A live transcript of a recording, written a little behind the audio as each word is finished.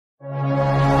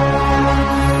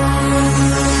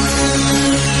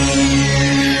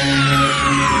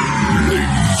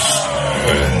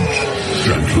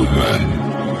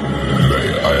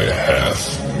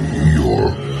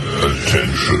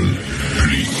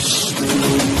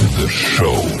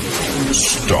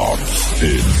starts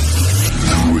in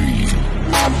 3,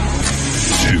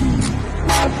 2,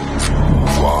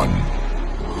 1,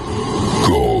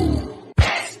 go.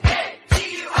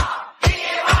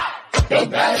 Go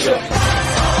Basham!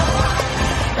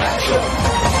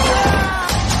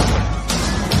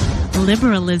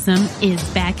 Liberalism is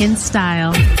back in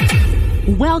style.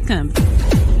 Welcome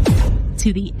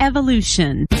to the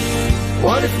evolution.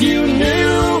 What if you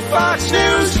knew Fox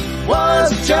News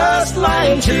was just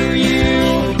lying to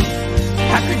you?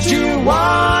 How could you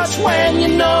watch when you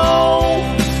know?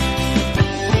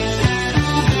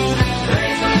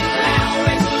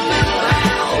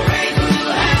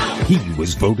 He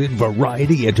was voted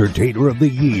Variety Entertainer of the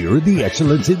Year in the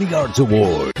Excellence in the Arts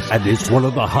Award, and is one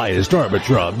of the highest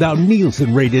Arbitron, now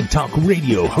Nielsen-rated talk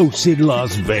radio hosts in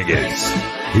Las Vegas.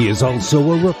 He is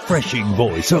also a refreshing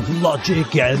voice of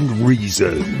logic and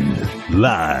reason.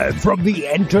 Live from the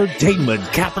entertainment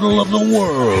capital of the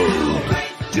world,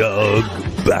 Doug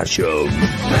Basham.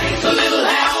 Raise a little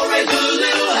hell, raise a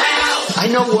little hell. I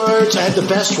know words. I have the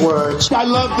best words. I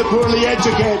love the poorly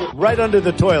educated. Right under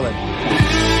the toilet.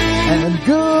 And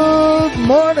good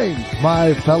morning,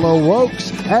 my fellow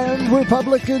wokes and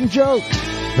Republican jokes.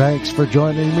 Thanks for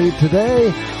joining me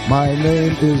today. My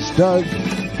name is Doug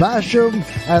Basham,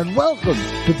 and welcome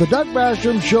to the Doug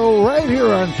Basham Show right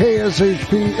here on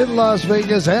KSHP in Las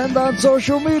Vegas and on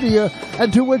social media,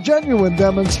 and to a genuine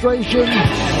demonstration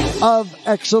of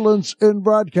excellence in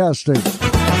broadcasting.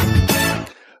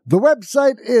 The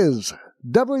website is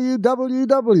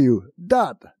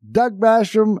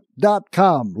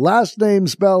www.dougbasham.com. Last name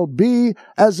spelled B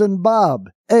as in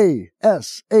Bob, A-S-H-A-M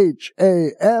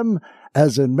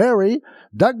as in Mary.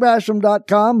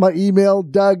 DougBasham.com. My email,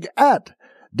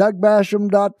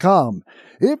 doug@DougBasham.com.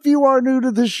 If you are new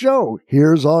to this show,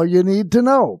 here's all you need to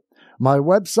know. My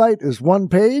website is one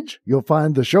page. You'll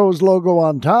find the show's logo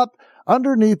on top.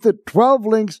 Underneath it, 12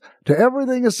 links to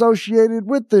everything associated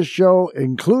with this show,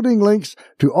 including links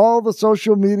to all the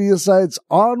social media sites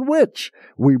on which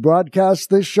we broadcast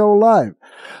this show live.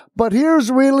 But here's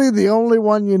really the only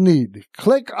one you need.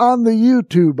 Click on the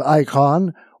YouTube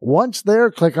icon. Once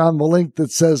there, click on the link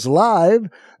that says live.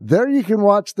 There you can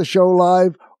watch the show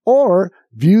live or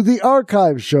view the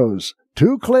archive shows.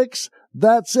 2 clicks.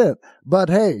 That's it. But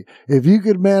hey, if you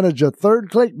could manage a third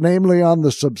click, namely on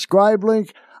the subscribe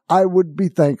link, I would be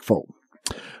thankful.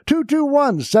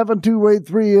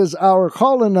 221-7283 is our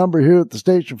call-in number here at the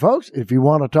station, folks. If you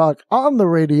want to talk on the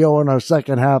radio in our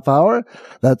second half hour,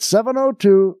 that's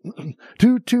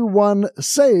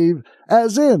 702-221-SAVE,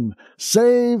 as in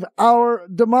save our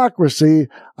democracy,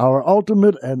 our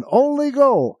ultimate and only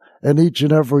goal. And each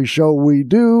and every show we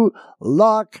do,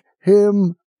 lock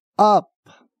him up.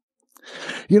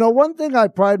 You know, one thing I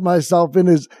pride myself in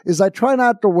is I try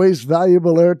not to waste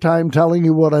valuable airtime telling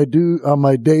you what I do on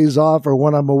my days off or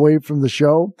when I'm away from the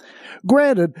show.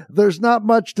 Granted, there's not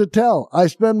much to tell. I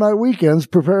spend my weekends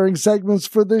preparing segments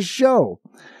for this show.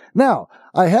 Now,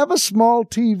 I have a small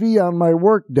TV on my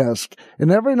work desk,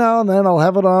 and every now and then I'll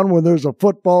have it on when there's a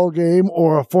football game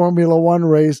or a Formula One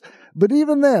race, but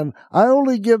even then, I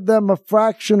only give them a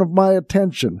fraction of my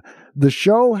attention. The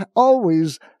show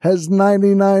always has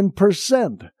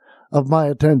 99% of my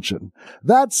attention.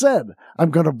 That said,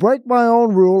 I'm going to break my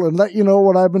own rule and let you know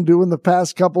what I've been doing the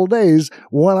past couple days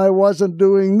when I wasn't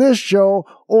doing this show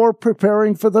or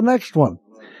preparing for the next one.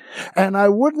 And I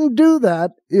wouldn't do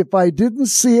that if I didn't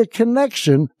see a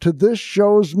connection to this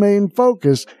show's main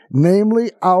focus,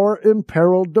 namely our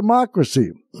imperiled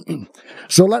democracy.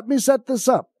 So let me set this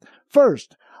up.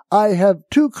 First, I have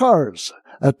 2 cars,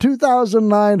 a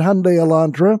 2009 Hyundai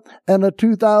Elantra and a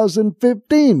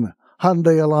 2015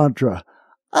 Hyundai Elantra.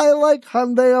 I like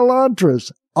Hyundai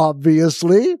Elantras,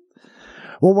 obviously.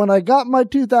 Well, when I got my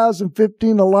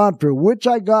 2015 Elantra, which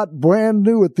I got brand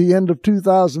new at the end of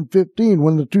 2015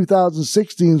 when the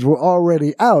 2016s were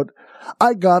already out,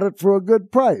 I got it for a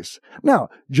good price. Now,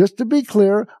 just to be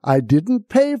clear, I didn't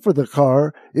pay for the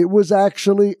car. It was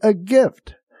actually a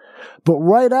gift. But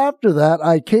right after that,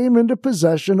 I came into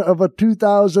possession of a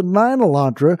 2009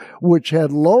 Elantra, which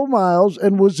had low miles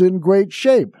and was in great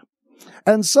shape.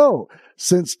 And so,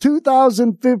 since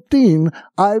 2015,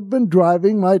 I've been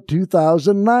driving my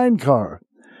 2009 car.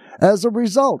 As a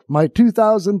result, my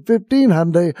 2015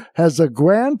 Hyundai has a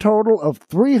grand total of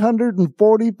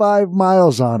 345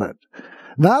 miles on it.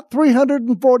 Not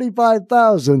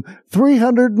 345,000,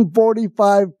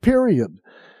 345 period.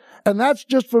 And that's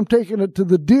just from taking it to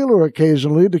the dealer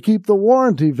occasionally to keep the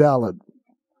warranty valid.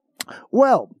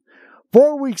 Well,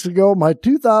 4 weeks ago, my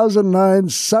 2009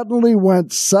 suddenly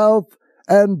went south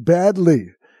and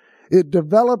badly. It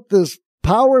developed this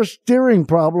power steering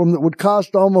problem that would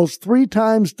cost almost 3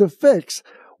 times to fix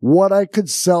what I could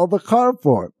sell the car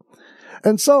for.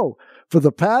 And so, for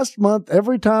the past month,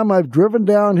 every time I've driven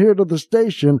down here to the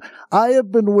station, I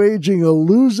have been waging a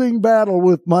losing battle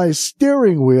with my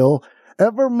steering wheel,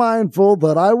 ever mindful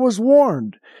that I was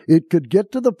warned it could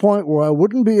get to the point where I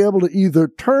wouldn't be able to either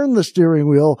turn the steering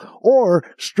wheel or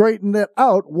straighten it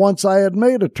out once I had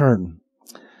made a turn.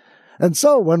 And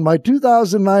so when my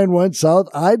 2009 went south,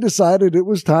 I decided it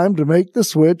was time to make the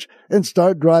switch and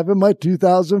start driving my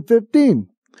 2015.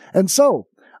 And so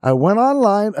I went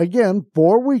online again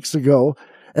 4 weeks ago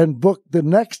and booked the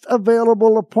next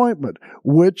available appointment,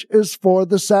 which is for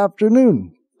this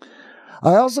afternoon.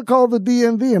 I also called the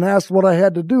DMV and asked what I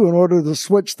had to do in order to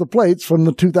switch the plates from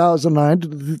the 2009 to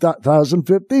the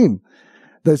 2015.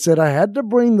 They said I had to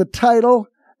bring the title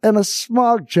and a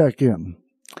smog check in.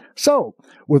 So,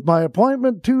 with my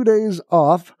appointment 2 days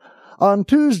off, on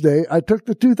Tuesday I took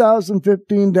the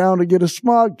 2015 down to get a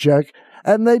smog check,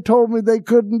 and they told me they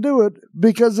couldn't do it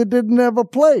because it didn't have a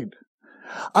plate.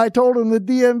 I told them the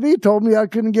DMV told me I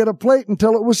couldn't get a plate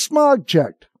until it was smog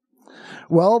checked.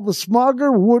 Well, the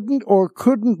smogger wouldn't or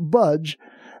couldn't budge,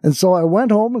 and so I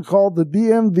went home and called the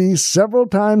DMV several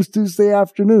times Tuesday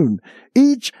afternoon.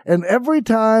 Each and every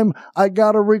time I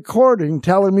got a recording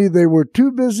telling me they were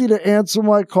too busy to answer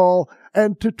my call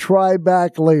and to try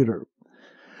back later.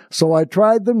 So I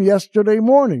tried them yesterday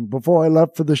morning before I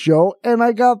left for the show, and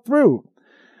I got through.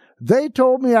 They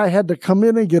told me I had to come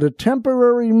in and get a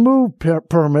temporary move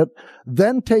permit,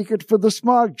 then take it for the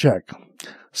smog check.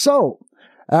 So,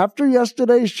 after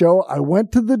yesterday's show, I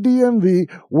went to the DMV,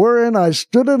 wherein I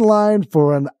stood in line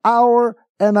for an hour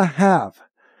and a half.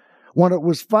 When it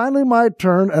was finally my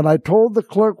turn and I told the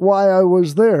clerk why I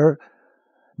was there,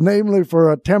 namely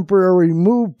for a temporary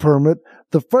move permit,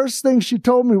 the first thing she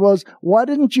told me was, "Why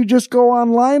didn't you just go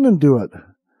online and do it?"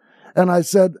 And I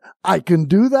said, "I can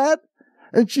do that?"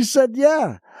 And she said,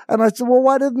 "Yeah." And I said, "Well,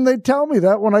 why didn't they tell me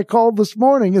that when I called this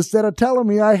morning instead of telling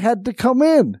me I had to come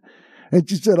in?" And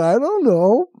she said, "I don't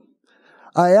know."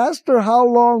 I asked her how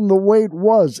long the wait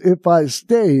was if I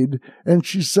stayed, and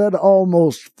she said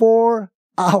almost 4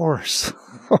 hours.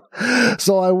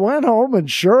 So I went home, and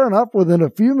sure enough, within a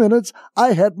few minutes,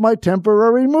 I had my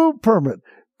temporary move permit.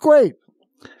 Great.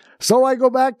 So I go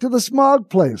back to the smog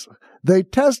place. They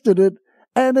tested it,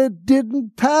 and it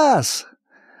didn't pass.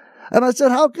 And I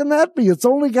said, "How can that be? It's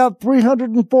only got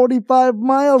 345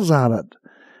 miles on it."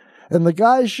 And the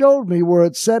guy showed me where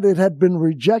it said it had been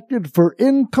rejected for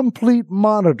incomplete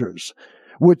monitors,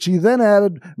 which he then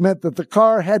added meant that the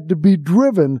car had to be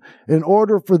driven in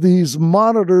order for these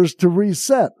monitors to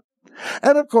reset.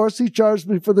 And of course, he charged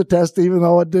me for the test even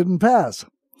though it didn't pass.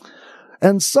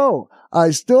 And so,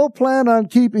 I still plan on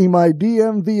keeping my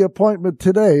DMV appointment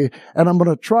today, and I'm going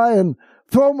to try and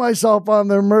throw myself on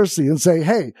their mercy and say,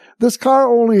 "Hey, this car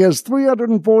only has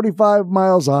 345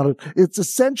 miles on it. It's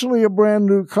essentially a brand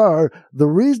new car. The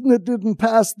reason it didn't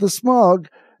pass the smog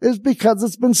is because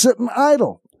it's been sitting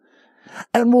idle."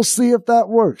 And we'll see if that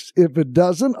works. If it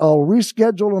doesn't, I'll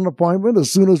reschedule an appointment as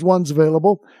soon as one's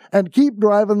available and keep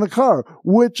driving the car,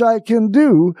 which I can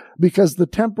do because the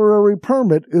temporary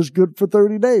permit is good for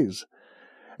 30 days.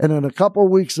 And in a couple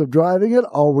weeks of driving it,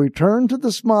 I'll return to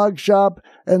the smog shop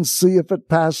and see if it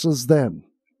passes then.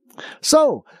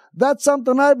 So, that's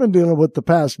something I've been dealing with the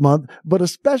past month, but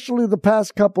especially the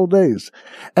past couple days.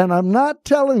 And I'm not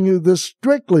telling you this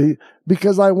strictly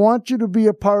because I want you to be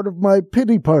a part of my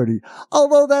pity party,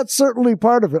 although that's certainly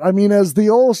part of it. I mean, as the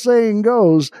old saying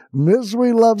goes,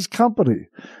 misery loves company.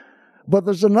 But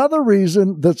there's another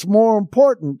reason that's more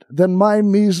important than my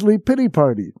measly pity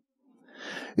party.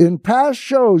 In past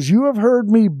shows, you have heard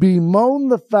me bemoan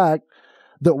the fact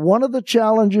that one of the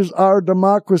challenges our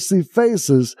democracy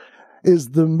faces is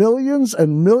the millions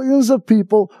and millions of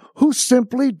people who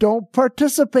simply don't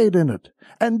participate in it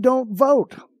and don't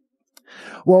vote.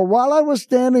 Well, while I was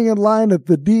standing in line at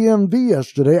the DMV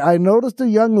yesterday, I noticed a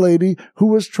young lady who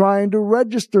was trying to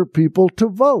register people to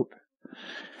vote.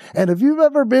 And if you've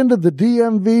ever been to the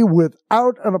DMV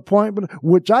without an appointment,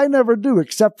 which I never do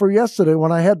except for yesterday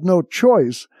when I had no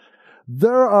choice,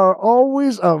 there are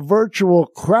always a virtual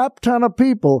crap ton of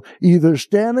people either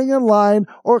standing in line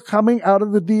or coming out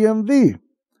of the DMV.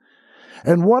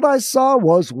 And what I saw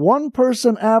was one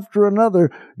person after another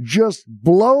just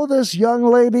blow this young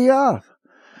lady off.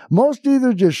 Most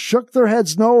either just shook their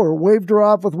heads no or waved her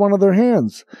off with one of their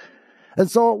hands. And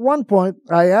so at one point,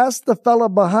 I asked the fella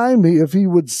behind me if he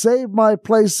would save my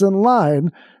place in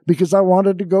line because I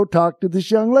wanted to go talk to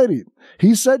this young lady.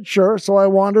 He said sure, so I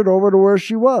wandered over to where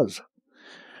she was.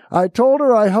 I told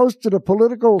her I hosted a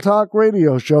political talk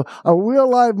radio show, a real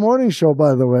live morning show,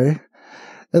 by the way,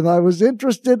 and I was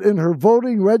interested in her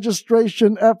voting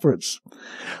registration efforts.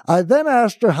 I then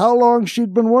asked her how long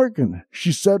she'd been working.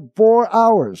 She said 4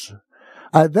 hours.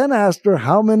 I then asked her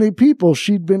how many people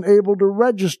she'd been able to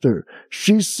register.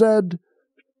 She said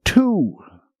 2.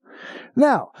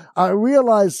 Now, I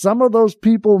realize some of those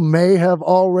people may have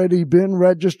already been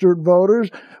registered voters,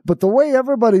 but the way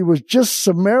everybody was just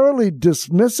summarily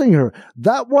dismissing her,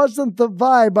 that wasn't the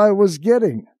vibe I was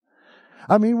getting.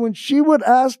 I mean, when she would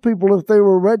ask people if they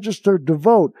were registered to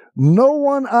vote, no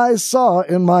one I saw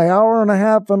in my hour and a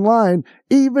half in line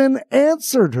even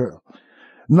answered her.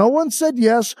 No one said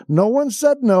yes, no one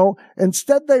said no.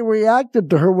 Instead, they reacted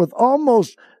to her with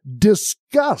almost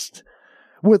disgust,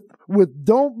 with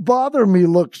don't bother me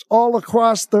looks all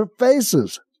across their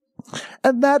faces.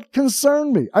 And that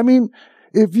concerned me. I mean,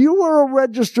 if you were a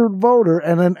registered voter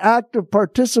and an active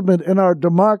participant in our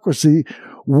democracy,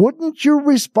 wouldn't you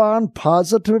respond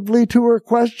positively to her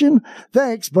question?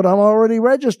 Thanks, but I'm already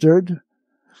registered.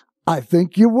 I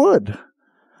think you would.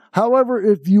 However,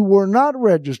 if you were not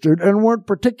registered and weren't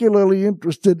particularly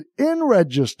interested in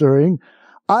registering,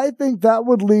 I think that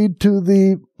would lead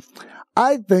to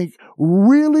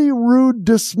really rude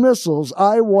dismissals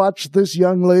I watched this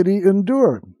young lady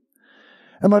endure.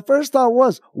 And my first thought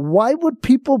was, why would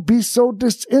people be so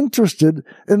disinterested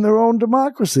in their own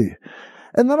democracy?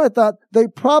 And then I thought, they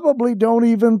probably don't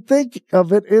even think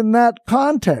of it in that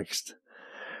context.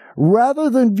 Rather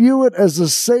than view it as a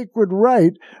sacred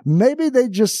right, maybe they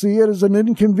just see it as an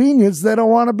inconvenience they don't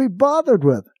want to be bothered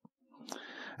with.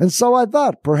 And so I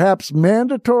thought perhaps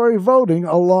mandatory voting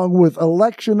along with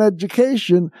election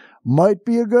education might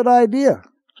be a good idea.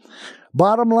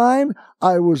 Bottom line,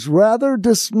 I was rather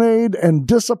dismayed and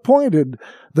disappointed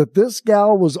that this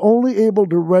gal was only able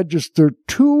to register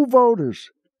 2 voters,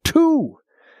 2,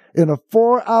 in a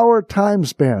 4-hour time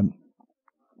span.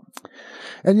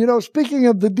 And you know, speaking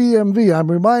of the DMV,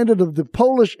 I'm reminded of the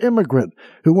Polish immigrant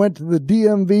who went to the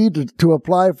DMV to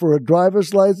apply for a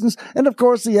driver's license, and of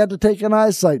course he had to take an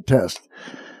eyesight test.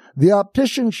 The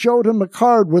optician showed him a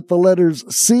card with the letters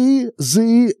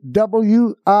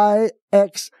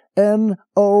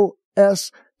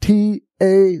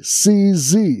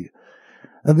CZWIXNOSTACZ.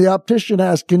 And the optician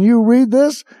asked, "Can you read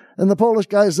this?" And the Polish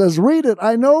guy says, "Read it,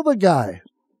 I know the guy."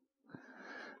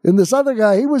 And this other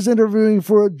guy, he was interviewing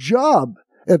for a job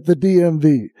at the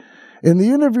DMV. And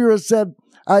the interviewer said,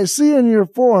 "I see in your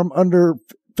form under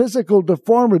physical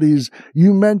deformities,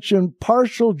 you mentioned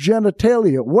partial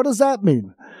genitalia. What does that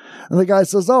mean?" And the guy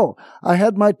says, "Oh, I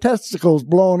had my testicles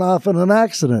blown off in an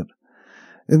accident."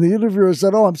 And the interviewer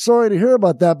said, "Oh, I'm sorry to hear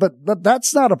about that, but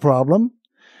that's not a problem."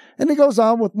 And he goes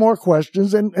on with more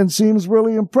questions and seems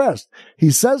really impressed. He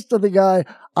says to the guy,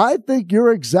 "I think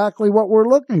you're exactly what we're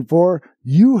looking for.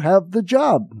 You have the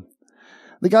job."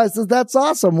 The guy says, "That's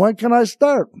awesome. When can I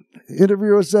start?" The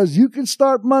interviewer says, "You can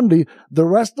start Monday. The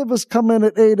rest of us come in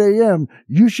at 8 a.m.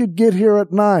 You should get here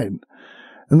at 9.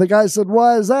 And the guy said,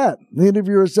 "Why is that?" The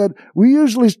interviewer said, "We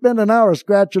usually spend an hour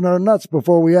scratching our nuts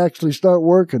before we actually start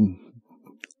working."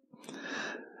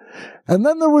 And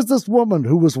then there was this woman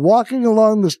who was walking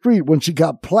along the street when she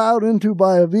got plowed into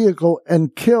by a vehicle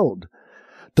and killed.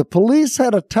 The police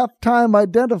had a tough time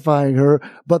identifying her,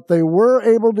 but they were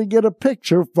able to get a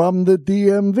picture from the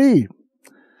DMV.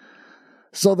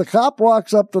 So the cop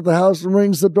walks up to the house and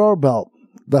rings the doorbell.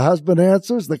 The husband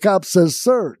answers. The cop says,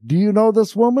 "Sir, do you know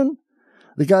this woman?"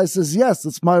 The guy says, "Yes,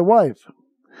 it's my wife."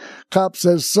 Cop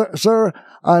says, Sir,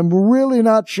 I'm really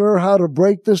not sure how to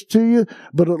break this to you,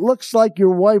 but it looks like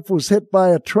your wife was hit by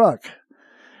a truck."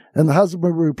 And the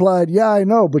husband replied, "Yeah, I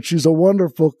know, but she's a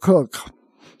wonderful cook."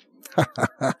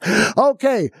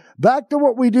 Okay, back to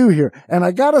what we do here. And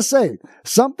I gotta say,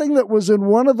 something that was in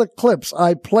one of the clips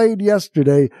I played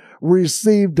yesterday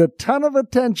received a ton of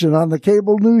attention on the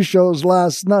cable news shows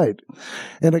last night.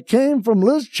 And it came from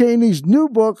Liz Cheney's new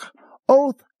book,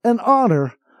 Oath and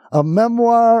Honor, a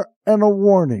memoir and a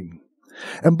warning.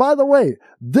 And by the way,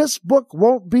 this book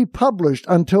won't be published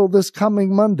until this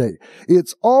coming Monday.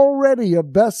 It's already a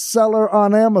bestseller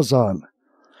on Amazon.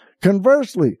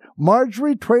 Conversely,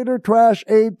 Marjorie Trader Trash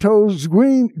Ato's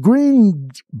Green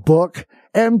book,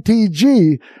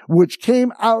 MTG, which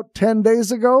came out 10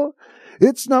 days ago,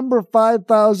 it's number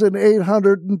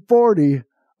 5,840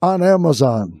 on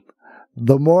Amazon.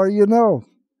 The more you know.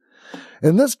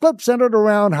 And this clip centered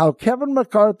around how Kevin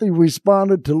McCarthy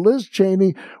responded to Liz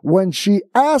Cheney when she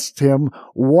asked him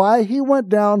why he went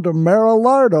down to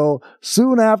Mar-a-Lago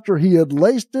soon after he had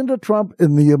laced into Trump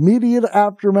in the immediate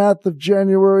aftermath of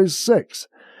January 6th.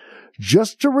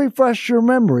 Just to refresh your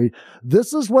memory,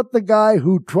 this is what the guy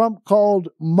who Trump called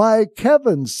my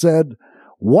Kevin said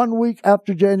 1 week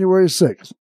after January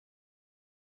 6th.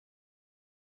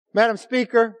 Madam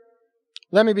Speaker,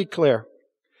 let me be clear.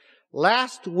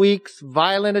 Last week's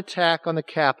violent attack on the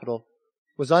Capitol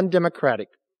was undemocratic,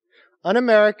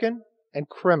 un-American, and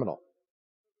criminal.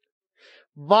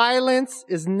 Violence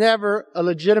is never a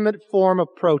legitimate form of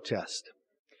protest.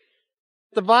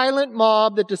 The violent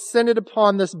mob that descended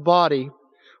upon this body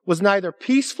was neither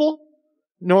peaceful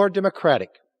nor democratic.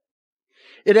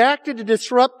 It acted to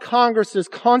disrupt Congress's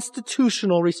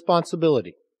constitutional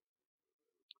responsibility.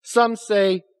 Some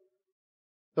say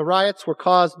the riots were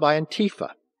caused by Antifa.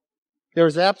 There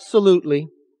is absolutely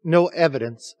no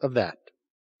evidence of that.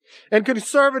 And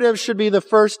conservatives should be the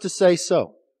first to say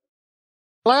so.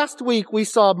 Last week, we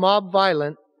saw mob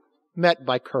violence met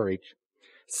by courage,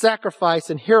 sacrifice,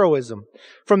 and heroism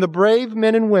from the brave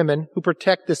men and women who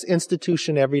protect this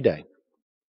institution every day.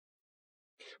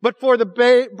 But for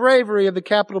the bravery of the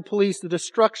Capitol Police, the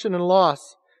destruction and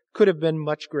loss could have been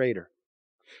much greater.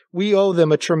 We owe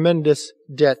them a tremendous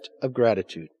debt of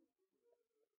gratitude.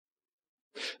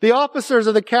 The officers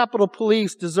of the Capitol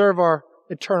Police deserve our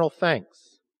eternal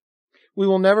thanks. We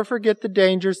will never forget the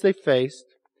dangers they faced,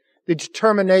 the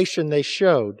determination they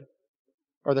showed,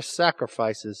 or the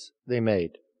sacrifices they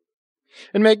made.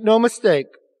 And make no mistake,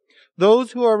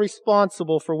 those who are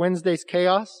responsible for Wednesday's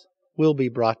chaos will be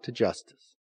brought to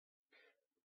justice.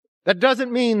 That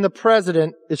doesn't mean the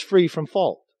president is free from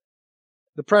fault.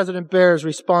 The president bears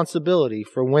responsibility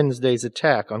for Wednesday's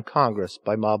attack on Congress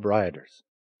by mob rioters.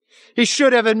 He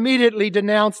should have immediately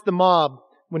denounced the mob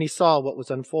when he saw what was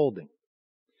unfolding.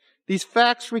 These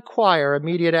facts require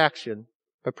immediate action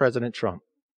by President Trump.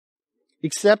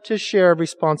 Accept his share of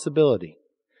responsibility,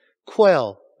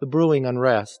 quell the brewing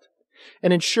unrest,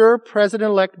 and ensure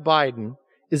President-elect Biden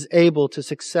is able to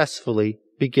successfully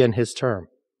begin his term.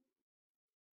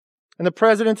 And the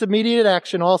president's immediate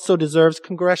action also deserves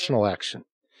congressional action,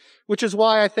 which is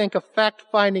why I think a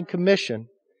fact-finding commission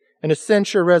and a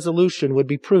censure resolution would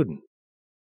be prudent.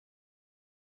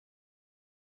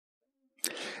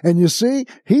 And you see,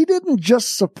 he didn't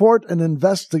just support an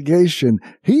investigation.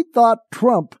 He thought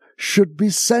Trump should be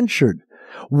censured.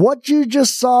 What you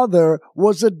just saw there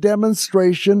was a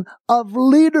demonstration of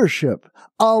leadership,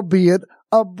 albeit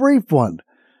a brief one.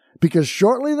 Because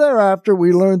shortly thereafter,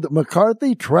 we learned that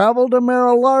McCarthy traveled to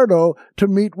Mar-a-Lago to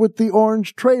meet with the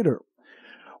Orange Trader.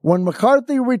 When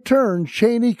McCarthy returned,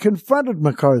 Cheney confronted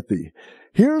McCarthy.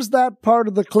 Here's that part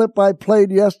of the clip I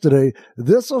played yesterday.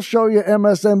 This will show you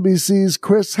MSNBC's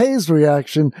Chris Hayes'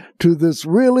 reaction to this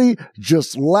really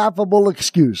just laughable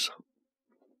excuse.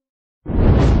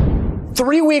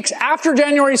 3 weeks after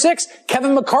January 6th,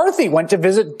 Kevin McCarthy went to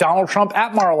visit Donald Trump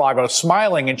at Mar-a-Lago,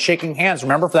 smiling and shaking hands.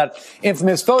 Remember, for that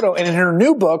infamous photo. And in her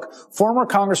new book, former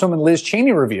Congresswoman Liz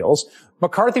Cheney reveals,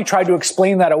 McCarthy tried to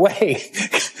explain that away,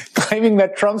 claiming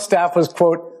that Trump's staff was,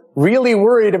 quote, really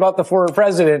worried about the former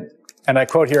president. And I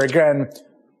quote here again,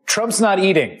 Trump's not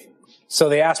eating, so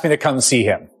they asked me to come see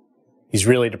him. He's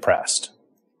really depressed.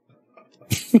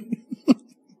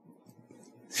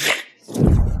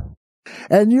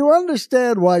 And you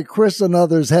understand why Chris and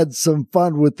others had some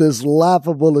fun with this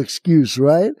laughable excuse,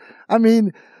 right? I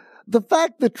mean, the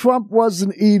fact that Trump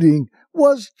wasn't eating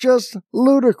was just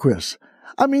ludicrous.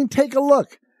 I mean, take a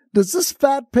look. Does this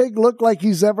fat pig look like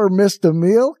he's ever missed a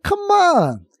meal? Come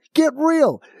on, get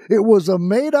real. It was a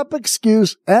made-up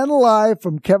excuse and lie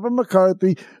from Kevin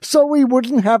McCarthy so he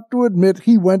wouldn't have to admit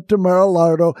he went to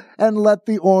Mar-a-Lago and let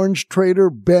the Orange Trader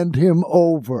bend him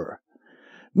over.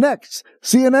 Next,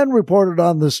 CNN reported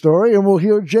on the story, and we'll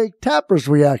hear Jake Tapper's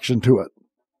reaction to it.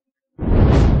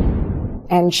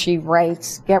 And she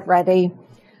writes, get ready,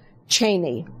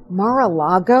 Cheney,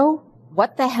 Mar-a-Lago?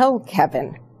 What the hell,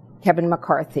 Kevin? Kevin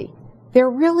McCarthy. They're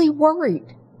really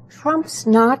worried. Trump's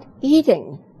not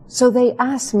eating. So they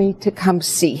asked me to come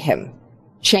see him.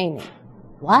 Cheney.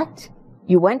 What?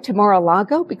 You went to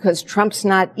Mar-a-Lago because Trump's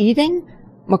not eating?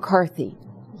 McCarthy.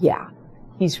 Yeah.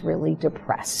 He's really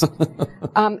depressed.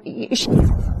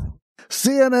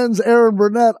 CNN's Erin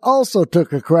Burnett also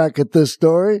took a crack at this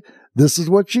story. This is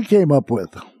what she came up with.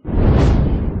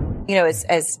 You know,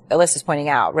 as Alyssa's pointing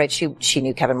out, right, she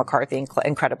knew Kevin McCarthy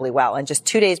incredibly well. And just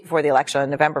 2 days before the election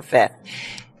on November 5th,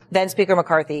 then Speaker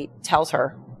McCarthy tells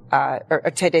her,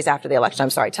 or 2 days after the election,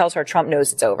 tells her Trump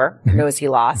knows it's over, knows he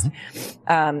lost.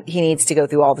 He needs to go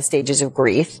through all the stages of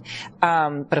grief.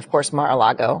 But of course,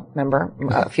 Mar-a-Lago, remember,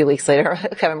 a few weeks later,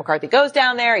 Kevin McCarthy goes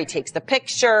down there, he takes the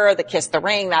picture, the kiss the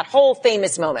ring, that whole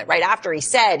famous moment, right after he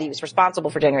said he was responsible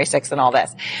for January 6th and all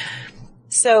this.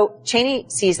 So Cheney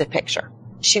sees the picture.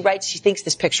 she writes she thinks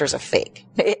this picture is a fake.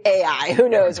 AI, who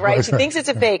knows, right? She thinks it's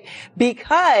a fake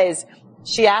because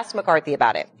she asked McCarthy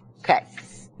about it. Okay.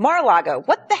 Mar-a-Lago,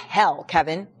 what the hell,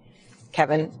 Kevin?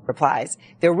 Kevin replies,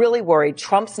 they're really worried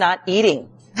Trump's not eating.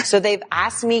 So they've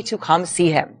asked me to come see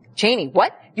him. Cheney,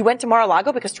 what? You went to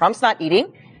Mar-a-Lago because Trump's not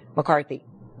eating? McCarthy,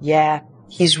 yeah,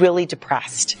 he's really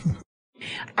depressed.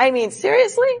 I mean,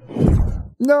 seriously?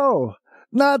 No,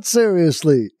 not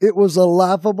seriously. It was a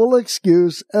laughable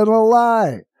excuse and a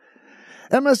lie.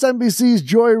 MSNBC's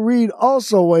Joy Reid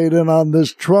also weighed in on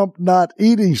this Trump not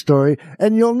eating story,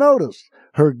 and you'll notice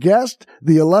her guest,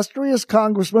 the illustrious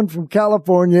congressman from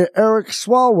California, Eric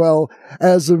Swalwell,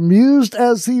 as amused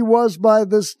as he was by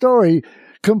this story,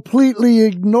 completely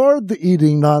ignored the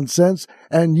eating nonsense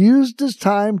and used his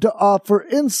time to offer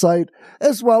insight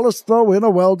as well as throw in a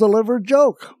well-delivered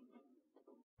joke.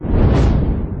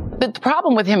 The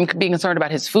problem with him being concerned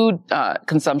about his food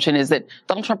consumption is that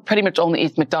Donald Trump pretty much only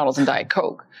eats McDonald's and Diet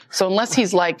Coke. So unless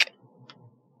he's like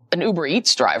an Uber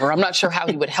Eats driver, I'm not sure how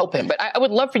he would help him. But I would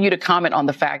love for you to comment on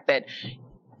the fact that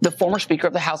the former Speaker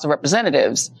of the House of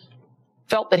Representatives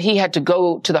felt that he had to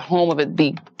go to the home of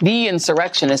the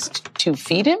insurrectionist to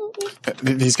feed him.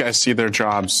 These guys see their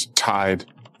jobs tied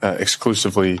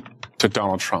exclusively to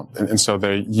Donald Trump. And so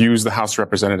they use the House of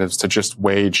Representatives to just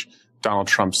wage Donald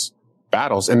Trump's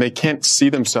battles, and they can't see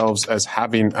themselves as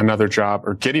having another job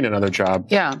or getting another job.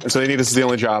 Yeah. And so they need this is the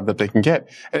only job that they can get.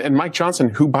 And Mike Johnson,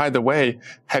 who, by the way,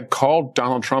 had called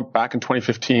Donald Trump back in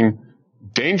 2015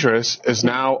 dangerous, is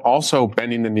now also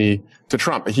bending the knee to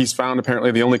Trump. He's found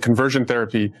apparently the only conversion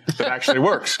therapy that actually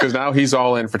works, because now he's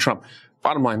all in for Trump.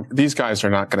 Bottom line, these guys are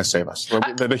not going to save us.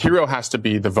 The hero has to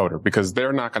be the voter, because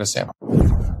they're not going to save us.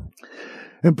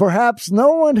 And perhaps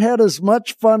no one had as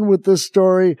much fun with this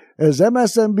story as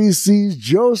MSNBC's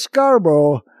Joe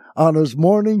Scarborough on his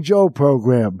Morning Joe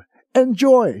program.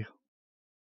 Enjoy.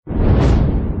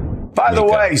 By the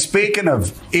way, speaking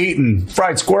of eating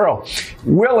fried squirrel,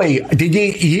 Willie, did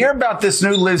you hear about this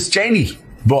new Liz Cheney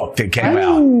book that came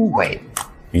out? Wait.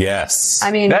 Yes. I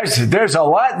mean, there's a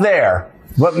lot there.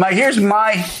 But here's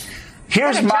my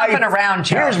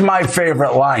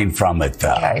favorite line from it,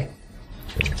 though. Okay.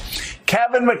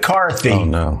 Kevin McCarthy. Oh,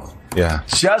 no. Yeah.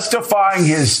 Justifying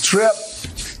his trip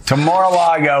to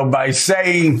Mar-a-Lago by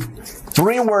saying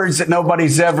 3 words that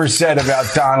nobody's ever said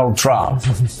about Donald Trump.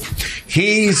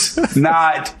 He's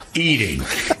not eating.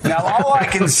 Now, all I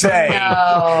can say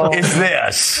is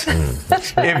this.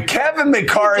 If Kevin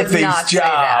McCarthy's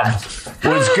job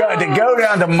was to go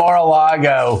down to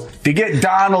Mar-a-Lago to get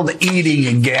Donald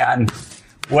eating again,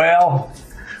 well,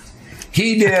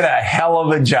 he did a hell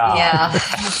of a job. Yeah.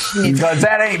 Because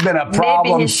that ain't been a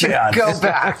problem since. Go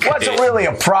back. Wasn't really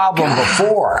a problem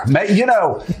before. You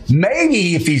know,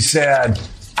 maybe if he said,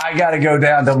 I got to go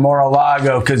down to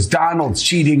Mar-a-Lago because Donald's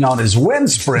cheating on his wind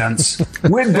sprints,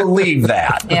 we'd believe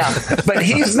that. Yeah. But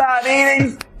he's not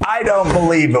eating. I don't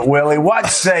believe it, Willie. What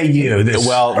say you this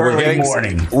early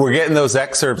morning? We're getting those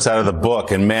excerpts out of the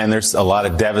book, and man, there's a lot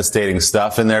of devastating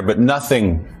stuff in there, but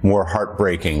nothing more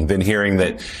heartbreaking than hearing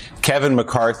that Kevin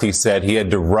McCarthy said he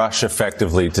had to rush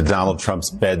effectively to Donald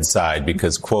Trump's bedside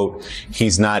because, quote,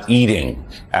 he's not eating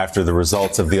after the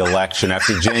results of the election,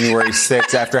 after January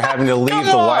 6th, after having to leave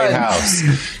the White House.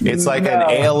 It's like an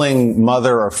ailing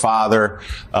mother or father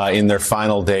in their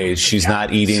final days. She's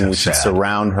not eating. We should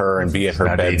surround her and be at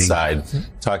her bedside.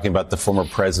 Talking about the former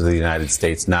president of the United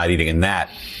States not eating. And that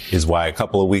is why a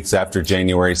couple of weeks after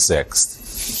January 6th,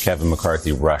 Kevin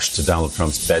McCarthy rushed to Donald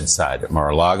Trump's bedside at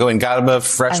Mar-a-Lago and got him a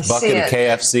fresh bucket of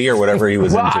KFC or whatever he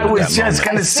was into. I was just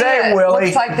going to say,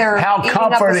 Willie, like how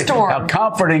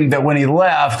comforting that when he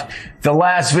left, the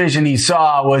last vision he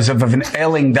saw was of an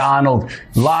ailing Donald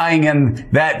lying in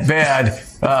that bed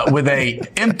with a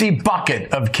empty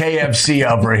bucket of KFC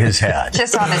over his head.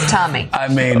 Just on his tummy. I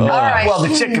mean, well,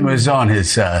 the chicken was on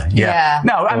his, yeah.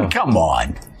 No, I mean, come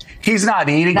on. He's not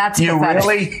eating. That's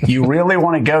you really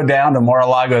want to go down to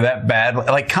Mar-a-Lago that bad?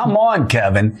 Like, come on,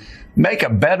 Kevin. Make a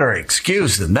better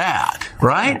excuse than that,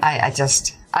 right?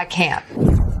 I can't.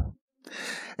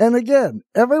 And again,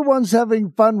 everyone's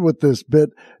having fun with this bit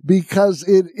because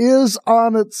it is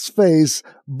on its face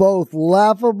both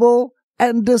laughable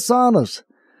and dishonest.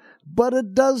 But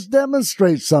it does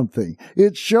demonstrate something.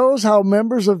 It shows how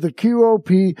members of the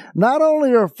QOP not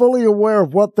only are fully aware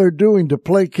of what they're doing to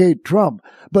placate Trump,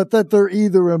 but that they're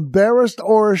either embarrassed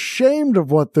or ashamed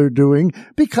of what they're doing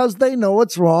because they know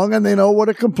it's wrong and they know what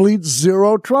a complete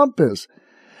zero Trump is.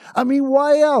 I mean,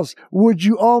 why else would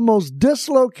you almost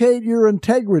dislocate your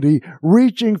integrity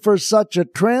reaching for such a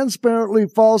transparently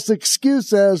false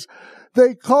excuse as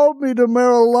They called me to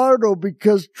Mar-a-Lago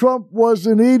because Trump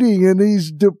wasn't eating and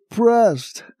he's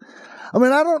depressed. I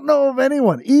mean, I don't know of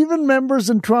anyone, even members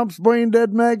in Trump's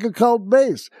brain-dead MAGA cult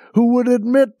base, who would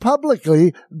admit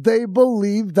publicly they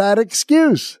believe that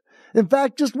excuse. In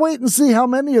fact, just wait and see how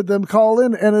many of them call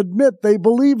in and admit they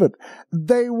believe it.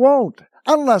 They won't,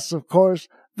 unless, of course,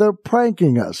 they're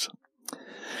pranking us.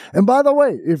 And by the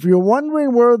way, if you're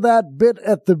wondering where that bit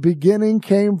at the beginning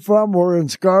came from, wherein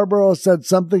Scarborough said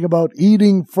something about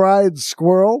eating fried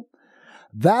squirrel,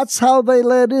 that's how they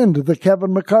led into the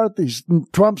Kevin McCarthy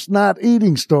Trump's not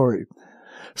eating story.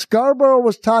 Scarborough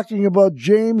was talking about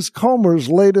James Comer's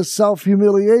latest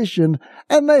self-humiliation,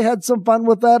 and they had some fun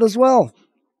with that as well.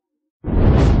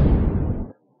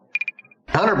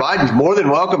 Hunter Biden's more than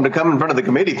welcome to come in front of the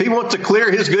committee. If he wants to clear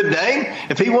his good name,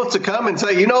 if he wants to come and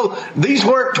say, these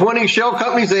weren't 20 shell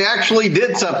companies, they actually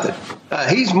did something.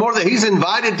 He's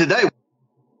invited today.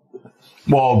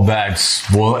 Well,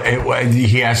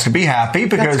 he has to be happy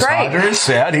because Hunter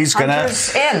said he's going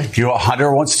to.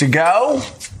 Hunter wants to go,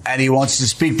 and he wants to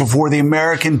speak before the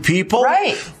American people.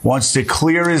 Right. Wants to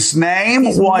clear his name.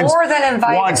 He's more than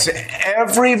invited. Wants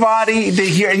everybody to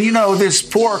hear. And this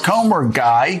poor Comer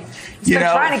guy. He's been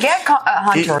trying to get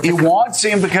Hunter. He wants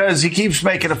him because he keeps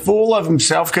making a fool of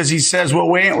himself because he says, well,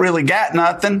 we ain't really got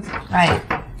nothing. Right.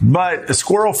 But a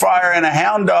squirrel fryer and a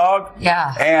hound dog.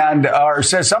 Yeah. Or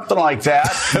says something like that.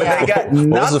 But they got nothing.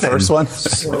 What was the first one?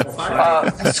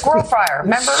 Squirrel fryer.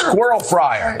 Remember? Squirrel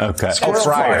fryer. Okay. Squirrel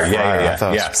fryer.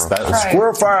 Yeah. Yes. That was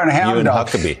Squirrel fryer and a hound dog.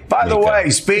 Huckabee. By the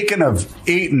way, speaking of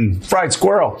eating fried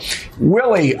squirrel,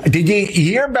 Willie, did you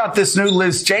hear about this new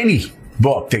Liz Cheney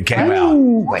book that came out?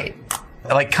 Wait.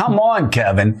 Come on,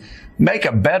 Kevin. Make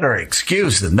a better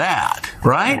excuse than that,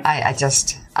 right?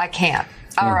 I can't.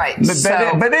 All right.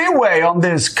 But anyway, on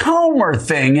this Comer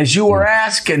thing, as you were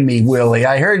asking me, Willie,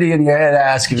 I heard you in your head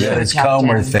asking me this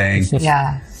Comer thing.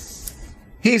 Yeah.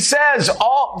 He says,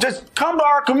 just come to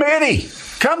our committee.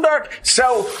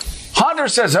 So Hunter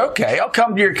says, okay, I'll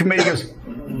come to your committee. He goes,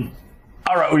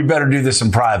 all right, we better do this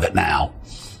in private now.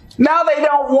 Now they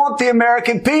don't want the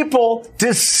American people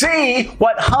to see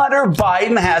what Hunter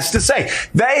Biden has to say.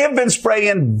 They have been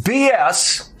spraying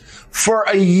BS for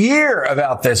a year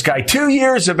about this guy, 2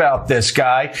 years about this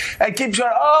guy, and keeps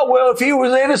going, if he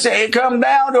was innocent, he'd come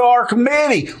down to our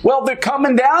committee. Well, they're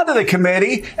coming down to the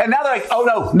committee, and now they're like,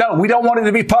 no, we don't want it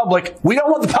to be public. We don't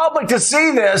want the public to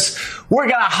see this. We're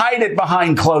going to hide it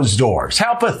behind closed doors.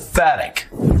 How pathetic.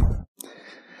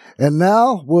 And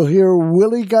now we'll hear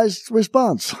Willie Geist's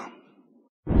response.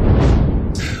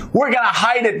 We're going to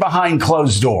hide it behind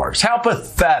closed doors. How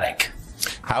pathetic.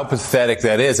 How pathetic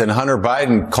that is. And Hunter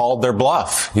Biden called their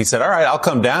bluff. He said, all right, I'll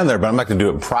come down there, but I'm not going to do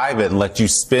it in private and let you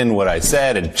spin what I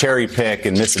said and cherry pick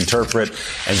and misinterpret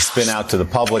and spin out to the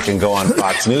public and go on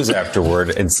Fox News afterward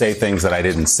and say things that I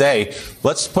didn't say.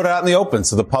 Let's put it out in the open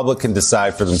so the public can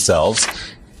decide for themselves.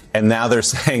 And now they're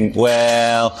saying,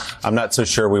 well, I'm not so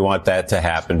sure we want that to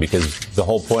happen because the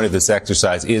whole point of this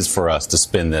exercise is for us to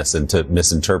spin this and to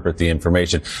misinterpret the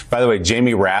information. By the way,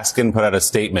 Jamie Raskin put out a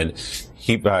statement.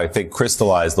 He, I think,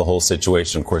 crystallized the whole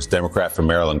situation. Of course, Democrat from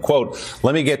Maryland. Quote,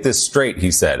 let me get this straight,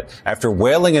 he said. After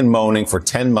wailing and moaning for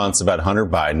 10 months about Hunter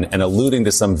Biden and alluding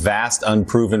to some vast,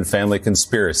 unproven family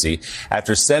conspiracy,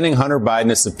 after sending Hunter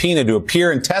Biden a subpoena to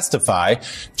appear and testify,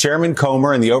 Chairman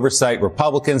Comer and the oversight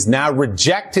Republicans now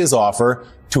reject his offer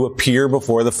to appear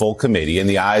before the full committee in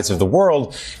the eyes of the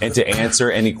world and to answer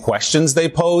any questions they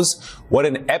pose. What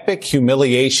an epic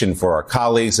humiliation for our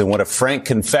colleagues, and what a frank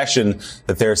confession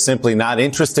that they're simply not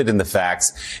interested in the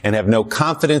facts and have no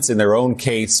confidence in their own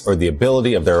case or the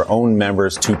ability of their own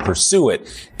members to pursue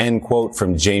it. End quote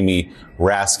from Jamie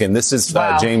Raskin. This is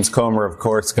James Comer, of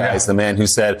course, guys, the man who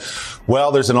said,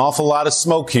 well, there's an awful lot of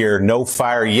smoke here, no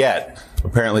fire yet.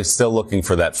 Apparently still looking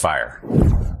for that fire.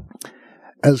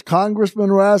 As Congressman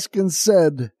Raskin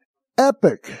said,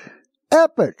 epic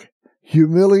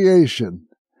humiliation.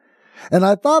 And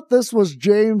I thought this was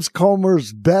James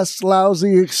Comer's best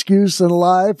lousy excuse and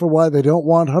lie for why they don't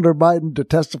want Hunter Biden to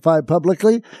testify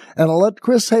publicly. And I'll let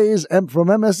Chris Hayes from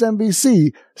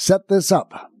MSNBC set this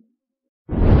up.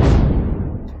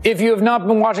 If you have not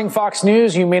been watching Fox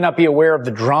News, you may not be aware of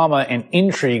the drama and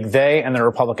intrigue they and their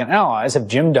Republican allies have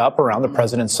gimmed up around the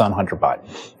president's son, Hunter Biden.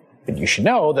 But you should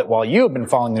know that while you have been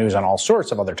following the news on all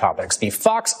sorts of other topics, the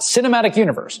Fox cinematic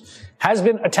universe has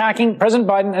been attacking President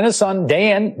Biden and his son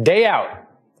day in, day out,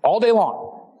 all day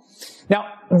long.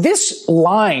 Now, this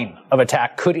line of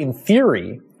attack could, in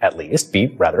theory, at least, be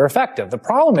rather effective. The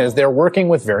problem is they're working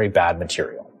with very bad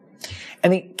material.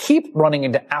 And they keep running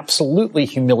into absolutely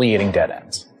humiliating dead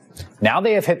ends. Now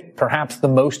they have hit perhaps the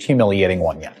most humiliating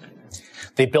one yet.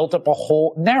 They built up a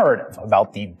whole narrative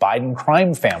about the Biden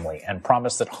crime family and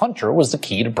promised that Hunter was the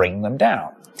key to bringing them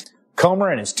down. Comer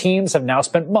and his teams have now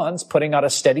spent months putting out a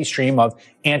steady stream of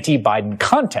anti-Biden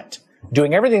content,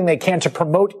 doing everything they can to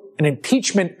promote an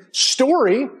impeachment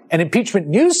story and impeachment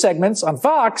news segments on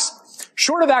Fox,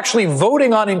 short of actually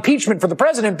voting on impeachment for the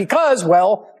president because,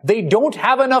 well, they don't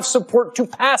have enough support to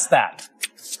pass that.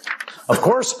 Of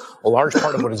course, a large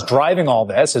part of what is driving all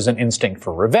this is an instinct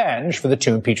for revenge for the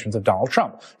two impeachments of Donald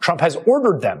Trump. Trump has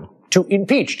ordered them to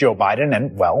impeach Joe Biden,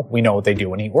 and, well, we know what they do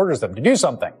when he orders them to do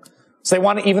something. So they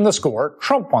want to even the score.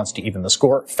 Trump wants to even the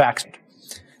score. Facts.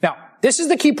 Now, this is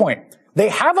the key point. They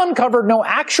have uncovered no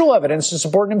actual evidence to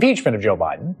support an impeachment of Joe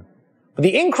Biden, but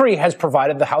the inquiry has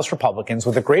provided the House Republicans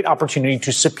with a great opportunity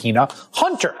to subpoena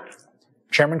Hunter.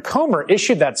 Chairman Comer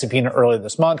issued that subpoena earlier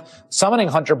this month, summoning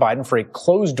Hunter Biden for a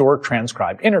closed-door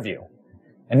transcribed interview.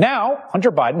 And now,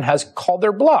 Hunter Biden has called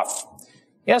their bluff.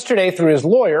 Yesterday, through his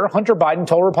lawyer, Hunter Biden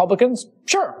told Republicans,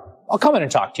 sure, I'll come in and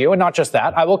talk to you, and not just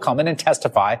that, I will come in and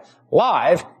testify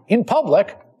live in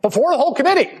public before the whole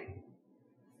committee.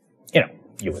 You know,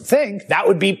 you would think that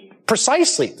would be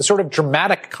precisely the sort of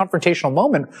dramatic confrontational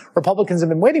moment Republicans have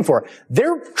been waiting for.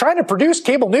 They're trying to produce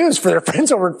cable news for their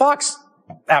friends over at Fox,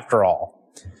 after all.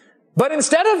 But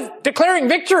instead of declaring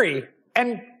victory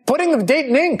and putting the date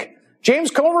in ink,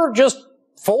 James Comer just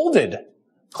folded,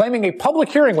 claiming a public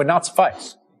hearing would not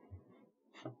suffice.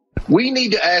 We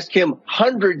need to ask him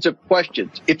hundreds of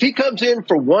questions. If he comes in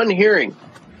for one hearing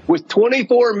with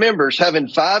 24 members having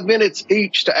 5 minutes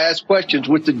each to ask questions,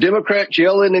 with the Democrats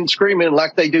yelling and screaming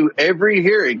like they do every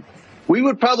hearing, we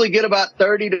would probably get about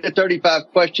 30 to 35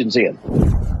 questions in.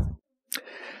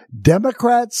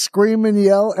 Democrats scream and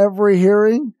yell every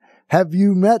hearing? Have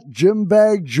you met Jim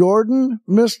Bag Jordan,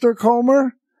 Mr.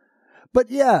 Comer?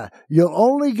 But yeah, you'll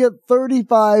only get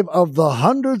 35 of the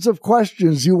hundreds of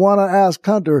questions you want to ask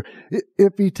Hunter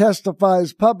if he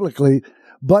testifies publicly,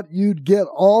 but you'd get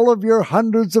all of your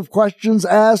hundreds of questions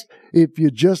asked if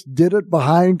you just did it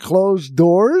behind closed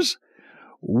doors?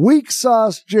 Weak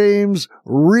sauce, James,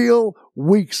 real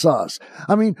weak sauce.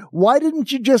 I mean, why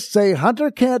didn't you just say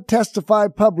Hunter can't testify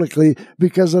publicly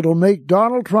because it'll make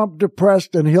Donald Trump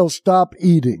depressed and he'll stop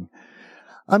eating?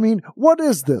 I mean, what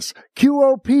is this?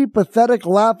 QOP pathetic,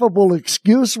 laughable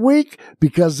excuse week?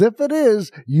 Because if it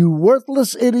is, you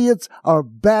worthless idiots are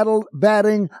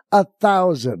batting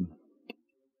 1,000.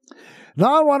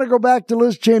 Now I want to go back to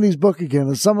Liz Cheney's book again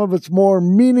and some of its more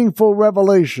meaningful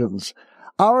revelations.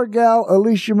 Our gal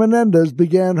Alicia Menendez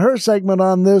began her segment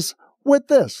on this with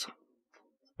this.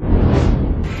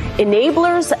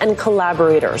 Enablers and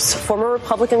collaborators. Former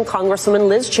Republican Congresswoman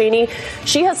Liz Cheney,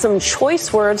 she has some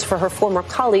choice words for her former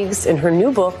colleagues in her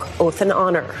new book, Oath and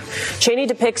Honor. Cheney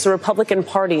depicts a Republican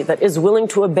Party that is willing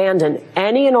to abandon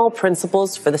any and all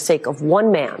principles for the sake of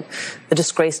one man, the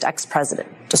disgraced ex-president,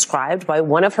 described by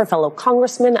one of her fellow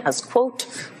congressmen as, quote,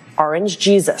 Orange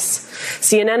Jesus.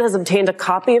 CNN has obtained a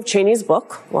copy of Cheney's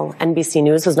book. While NBC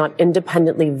News has not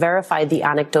independently verified the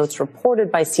anecdotes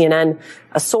reported by CNN,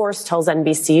 a source tells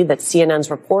NBC that CNN's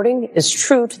reporting is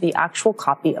true to the actual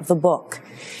copy of the book.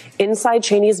 Inside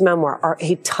Cheney's memoir are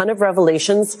a ton of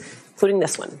revelations, including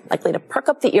this one, likely to perk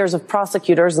up the ears of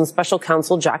prosecutors in special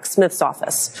counsel Jack Smith's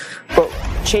office. Quote,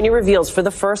 Cheney reveals for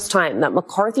the first time that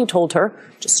McCarthy told her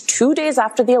just 2 days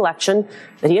after the election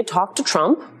that he had talked to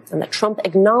Trump and that Trump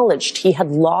acknowledged he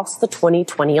had lost the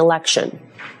 2020 election.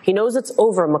 He knows it's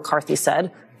over, McCarthy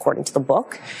said, according to the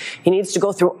book. He needs to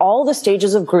go through all the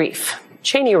stages of grief.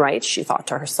 Cheney writes, she thought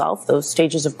to herself, those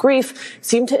stages of grief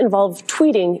seem to involve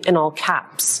tweeting in all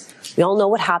caps. We all know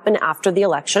what happened after the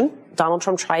election. Donald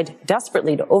Trump tried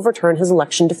desperately to overturn his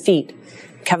election defeat.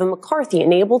 Kevin McCarthy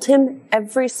enabled him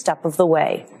every step of the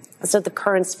way, as did the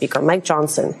current speaker, Mike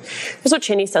Johnson. Here's what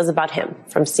Cheney says about him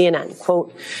from CNN.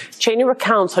 Quote, Cheney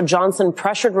recounts how Johnson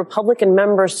pressured Republican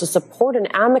members to support an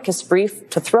amicus brief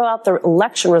to throw out the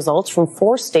election results from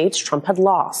 4 states Trump had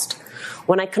lost.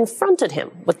 When I confronted him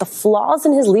with the flaws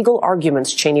in his legal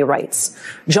arguments, Cheney writes,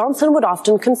 Johnson would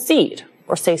often concede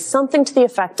or say something to the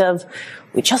effect of,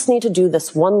 we just need to do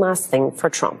this one last thing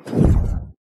for Trump.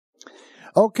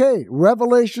 Okay,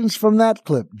 revelations from that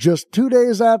clip. Just 2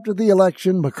 days after the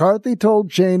election, McCarthy told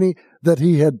Cheney that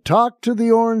he had talked to the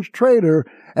Orange Trader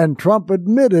and Trump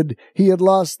admitted he had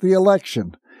lost the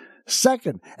election.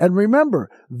 Second, and remember,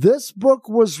 this book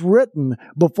was written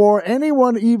before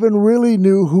anyone even really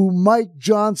knew who Mike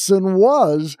Johnson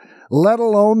was, let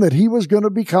alone that he was going to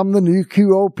become the new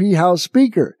QOP House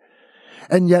Speaker.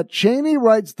 And yet Cheney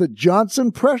writes that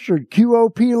Johnson pressured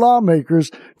QOP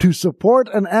lawmakers to support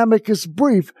an amicus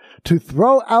brief to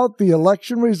throw out the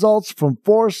election results from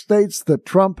 4 states that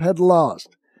Trump had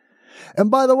lost. And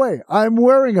by the way, I'm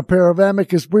wearing a pair of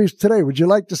amicus briefs today. Would you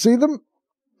like to see them?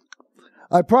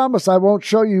 I promise I won't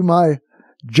show you my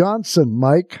Johnson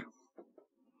mic.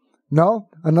 No?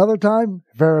 Another time?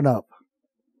 Fair enough.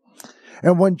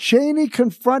 And when Cheney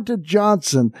confronted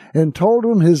Johnson and told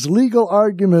him his legal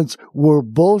arguments were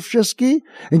bullshit,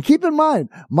 and keep in mind,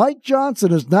 Mike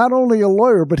Johnson is not only a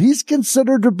lawyer, but he's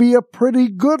considered to be a pretty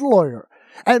good lawyer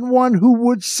and one who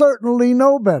would certainly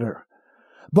know better.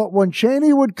 But when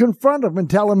Cheney would confront him and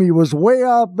tell him he was way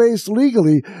off base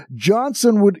legally,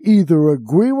 Johnson would either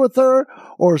agree with her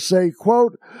or say,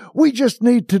 quote, "We just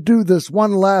need to do this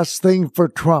one last thing for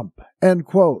Trump," end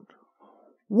quote.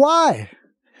 Why?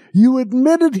 You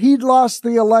admitted he'd lost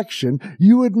the election.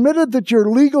 You admitted that your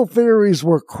legal theories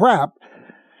were crap.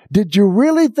 Did you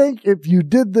really think if you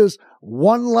did this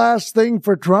one last thing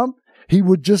for Trump, he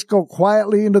would just go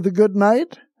quietly into the good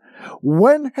night?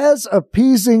 When has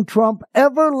appeasing Trump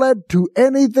ever led to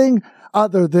anything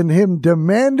other than him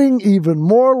demanding even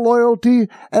more loyalty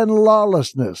and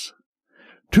lawlessness?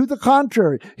 To the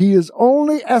contrary, he has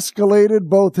only escalated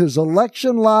both his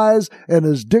election lies and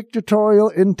his dictatorial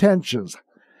intentions.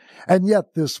 And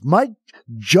yet this Mike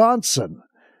Johnson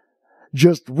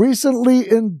just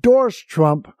recently endorsed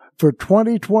Trump for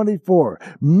 2024.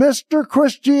 Mr.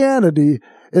 Christianity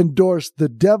endorsed the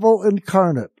devil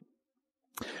incarnate.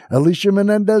 Alicia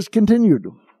Menendez continued.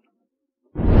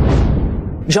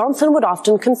 Johnson would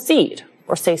often concede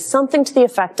or say something to the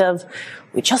effect of,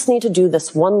 "We just need to do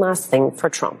this one last thing for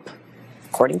Trump."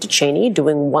 According to Cheney,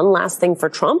 doing one last thing for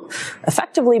Trump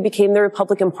effectively became the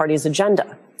Republican Party's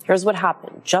agenda. Here's what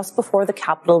happened just before the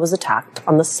Capitol was attacked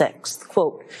on the 6th.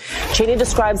 Quote, Cheney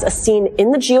describes a scene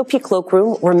in the GOP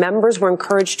cloakroom where members were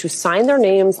encouraged to sign their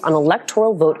names on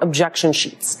electoral vote objection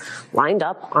sheets, lined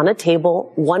up on a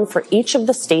table, one for each of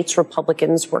the states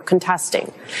Republicans were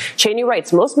contesting. Cheney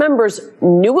writes, most members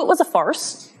knew it was a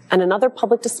farce and another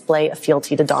public display of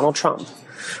fealty to Donald Trump.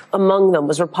 Among them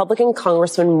was Republican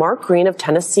Congressman Mark Green of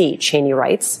Tennessee, Cheney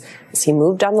writes. As he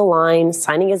moved down the line,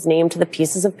 signing his name to the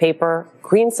pieces of paper,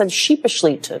 Green said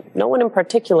sheepishly to no one in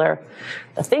particular,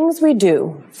 "The things we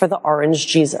do for the orange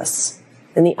Jesus."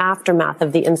 In the aftermath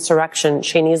of the insurrection,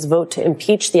 Cheney's vote to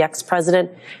impeach the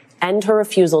ex-president and her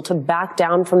refusal to back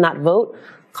down from that vote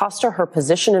cost her her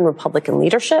position in Republican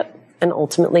leadership and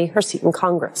ultimately her seat in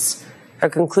Congress. Her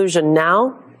conclusion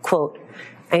now, quote,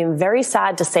 "I am very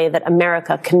sad to say that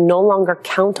America can no longer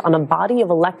count on a body of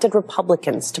elected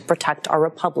Republicans to protect our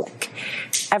republic.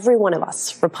 Every one of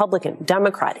us, Republican,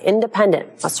 Democrat, Independent,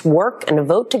 must work and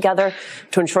vote together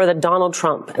to ensure that Donald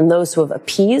Trump and those who have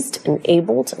appeased,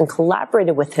 enabled, and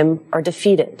collaborated with him are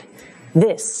defeated.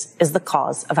 This is the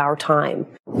cause of our time."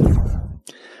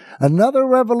 Another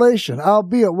revelation,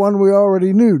 albeit one we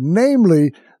already knew,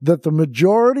 namely that the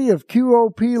majority of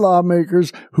QOP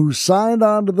lawmakers who signed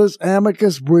on to this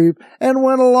amicus brief and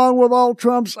went along with all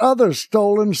Trump's other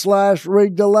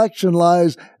stolen/rigged election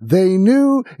lies, they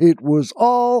knew it was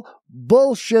all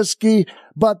bullshit,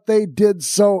 but they did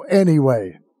so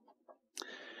anyway.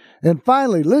 And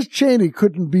finally, Liz Cheney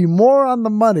couldn't be more on the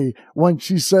money when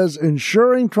she says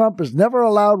ensuring Trump is never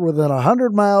allowed within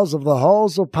 100 miles of the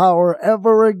halls of power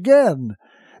ever again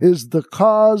is the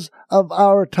cause of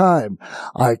our time.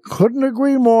 I couldn't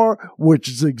agree more, which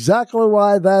is exactly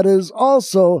why that is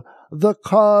also the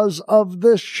cause of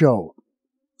this show.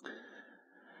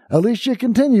 Alicia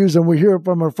continues, and we hear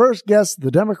from her first guest, the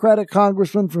Democratic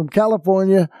Congressman from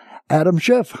California, Adam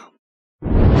Schiff.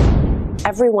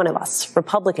 Every one of us,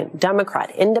 Republican,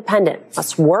 Democrat, Independent,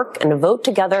 must work and vote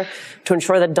together to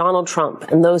ensure that Donald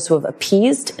Trump and those who have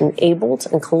appeased, enabled,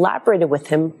 and collaborated with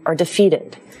him are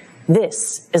defeated.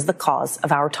 This is the cause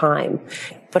of our time.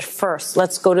 But first,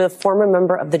 let's go to a former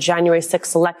member of the January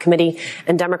 6th Select Committee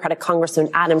and Democratic Congressman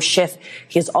Adam Schiff.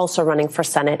 He is also running for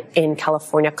Senate in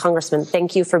California. Congressman,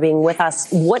 thank you for being with us.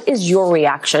 What is your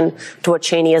reaction to what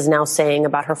Cheney is now saying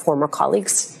about her former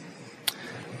colleagues?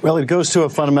 Well, it goes to a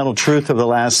fundamental truth of the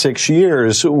last 6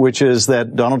 years, which is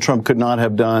that Donald Trump could not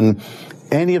have done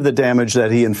any of the damage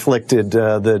that he inflicted,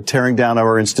 the tearing down of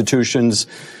our institutions,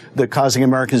 the causing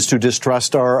Americans to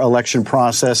distrust our election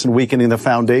process and weakening the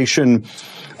foundation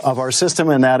of our system,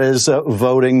 and that is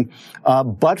voting,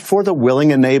 but for the willing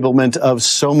enablement of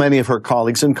so many of her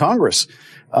colleagues in Congress.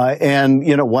 And,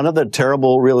 you know, one of the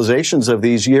terrible realizations of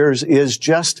these years is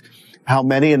just how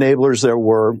many enablers there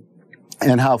were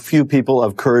and how few people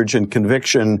of courage and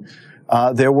conviction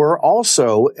there were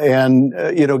also. And,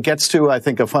 you know, gets to, I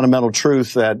think, a fundamental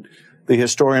truth that the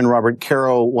historian Robert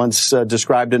Caro once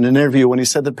described in an interview when he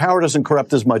said that power doesn't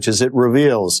corrupt as much as it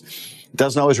reveals. It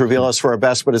doesn't always reveal us for our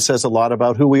best, but it says a lot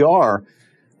about who we are.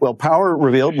 Well, Power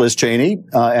revealed Liz Cheney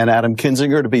and Adam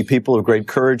Kinzinger to be people of great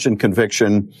courage and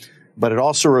conviction. But it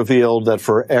also revealed that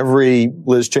for every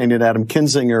Liz Cheney and Adam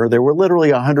Kinzinger, there were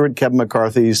literally 100 Kevin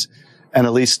McCarthy's and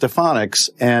Elise Stefanik's.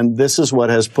 And this is what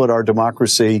has put our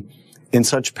democracy in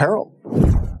such peril.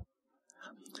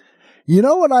 You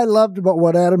know what I loved about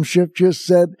what Adam Schiff just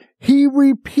said? He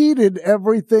repeated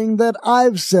everything that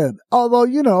I've said. Although,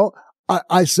 you know,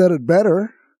 I said it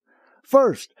better.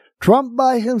 First, Trump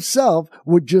by himself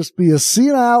would just be a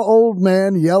senile old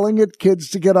man yelling at kids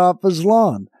to get off his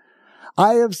lawn.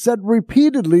 I have said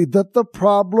repeatedly that the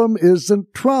problem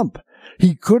isn't Trump.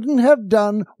 He couldn't have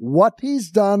done what he's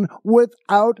done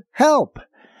without help.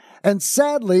 And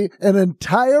sadly, an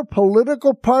entire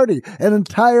political party, an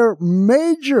entire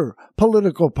major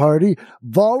political party,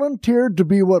 volunteered to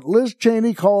be what Liz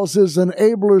Cheney calls his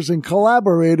enablers and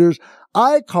collaborators.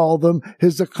 I call them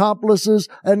his accomplices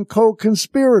and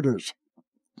co-conspirators.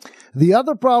 The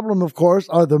other problem, of course,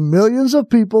 are the millions of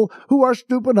people who are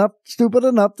stupid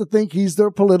enough to think he's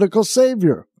their political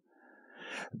savior.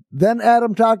 Then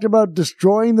Adam talked about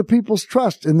destroying the people's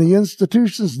trust in the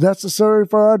institutions necessary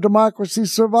for our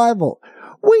democracy's survival.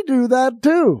 We do that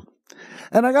too.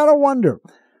 And I gotta wonder,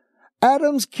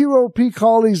 Adam's QOP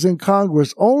colleagues in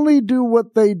Congress only do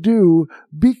what they do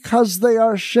because they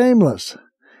are shameless.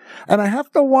 And I have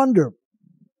to wonder,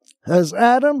 has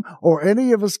Adam or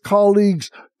any of his colleagues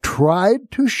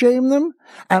tried to shame them?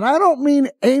 And I don't mean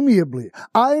amiably.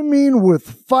 I mean with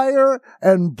fire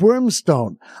and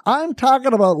brimstone. I'm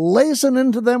talking about lacing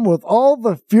into them with all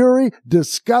the fury,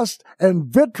 disgust, and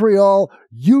vitriol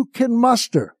you can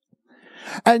muster.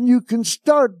 And you can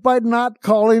start by not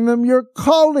calling them your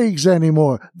colleagues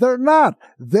anymore. They're not.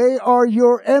 They are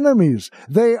your enemies.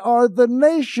 They are the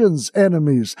nation's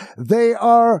enemies. They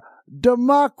are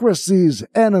democracy's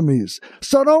enemies.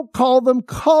 So don't call them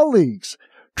colleagues.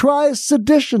 Try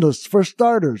seditionists for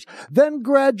starters, then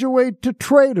graduate to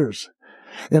traitors.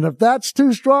 And if that's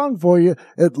too strong for you,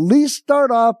 at least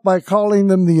start off by calling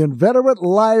them the inveterate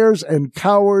liars and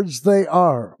cowards they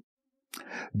are.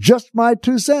 Just my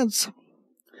 2 cents.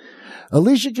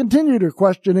 Alicia continued her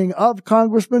questioning of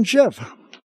Congressman Schiff.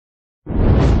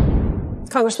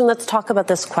 Congressman, let's talk about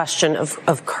this question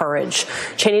of courage.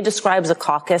 Cheney describes a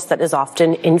caucus that is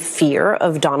often in fear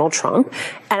of Donald Trump.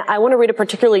 And I want to read a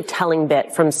particularly telling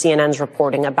bit from CNN's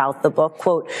reporting about the book.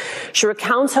 Quote, she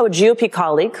recounts how a GOP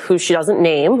colleague, who she doesn't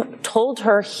name, told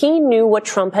her he knew what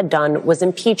Trump had done was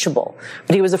impeachable,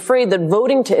 but he was afraid that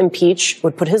voting to impeach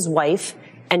would put his wife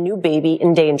and new baby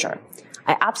in danger.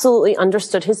 I absolutely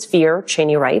understood his fear,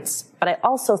 Cheney writes, but I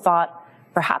also thought,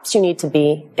 perhaps you need to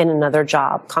be in another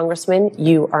job. Congressman,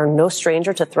 you are no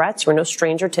stranger to threats. You're no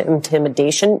stranger to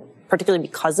intimidation, particularly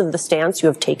because of the stance you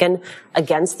have taken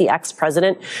against the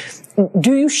ex-president.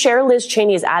 Do you share Liz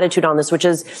Cheney's attitude on this, which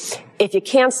is, if you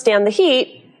can't stand the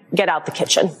heat, get out the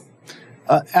kitchen?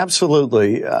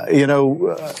 Absolutely.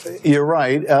 You're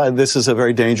right. This is a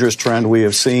very dangerous trend we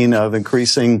have seen of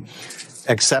increasing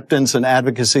acceptance and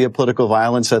advocacy of political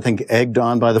violence, I think egged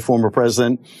on by the former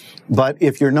president. But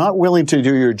if you're not willing to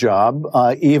do your job,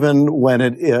 even when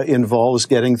it involves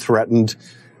getting threatened,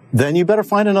 then you better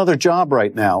find another job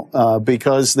right now,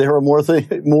 because there are more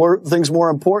things more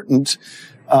important,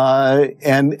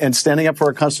 and standing up for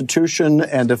our Constitution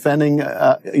and defending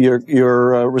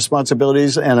your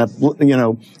responsibilities and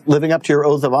living up to your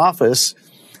oath of office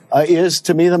is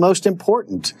to me the most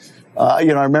important. I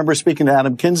remember speaking to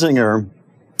Adam Kinzinger,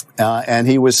 and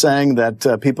he was saying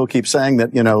that people keep saying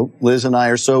that, Liz and I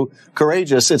are so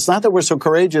courageous. It's not that we're so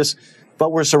courageous,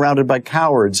 but we're surrounded by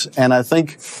cowards. And I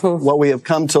think what we have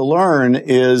come to learn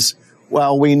is,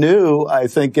 while we knew, I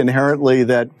think, inherently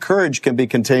that courage can be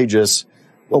contagious,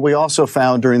 what we also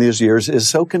found during these years is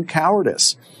so can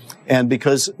cowardice. And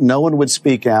because no one would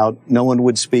speak out, no one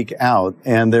would speak out.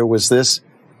 And there was this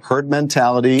herd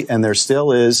mentality, and there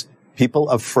still is, people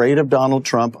afraid of Donald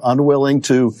Trump, unwilling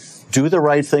to do the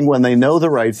right thing when they know the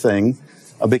right thing,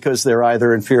 because they're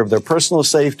either in fear of their personal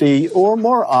safety or,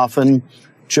 more often,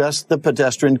 just the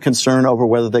pedestrian concern over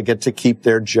whether they get to keep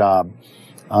their job.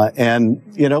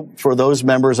 For those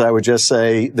members, I would just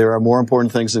say there are more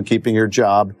important things than keeping your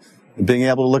job. Being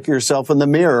able to look at yourself in the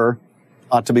mirror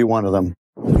ought to be one of them.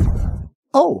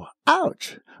 Oh,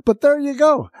 ouch. But there you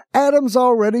go. Adam's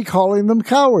already calling them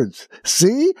cowards.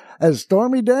 See? As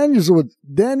Stormy Daniels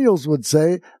would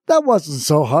say, that wasn't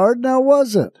so hard, now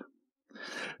was it?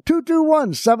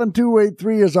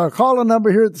 221-7283 is our call-in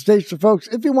number here at the station, folks.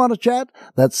 If you want to chat,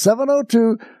 that's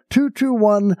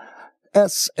 702-221-7283.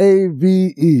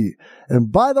 SAVE.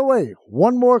 And by the way,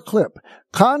 one more clip.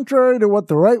 Contrary to what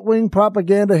the right-wing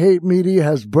propaganda hate media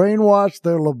has brainwashed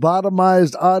their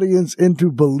lobotomized audience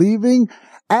into believing,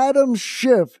 Adam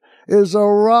Schiff is a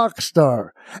rock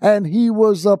star, and he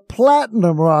was a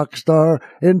platinum rock star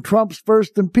in Trump's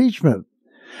first impeachment.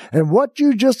 And what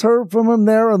you just heard from him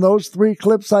there in those 3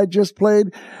 clips I just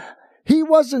played, he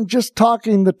wasn't just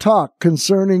talking the talk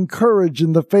concerning courage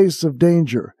in the face of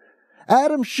danger.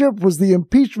 Adam Schiff was the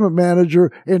impeachment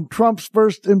manager in Trump's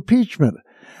first impeachment.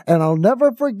 And I'll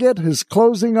never forget his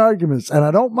closing arguments. And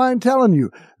I don't mind telling you,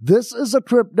 this is a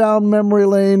trip down memory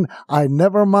lane I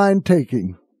never mind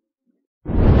taking.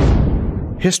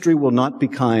 History will not be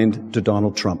kind to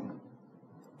Donald Trump.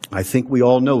 I think we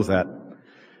all know that.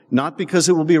 Not because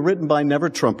it will be written by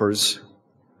never-Trumpers,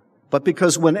 but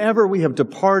because whenever we have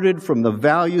departed from the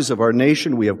values of our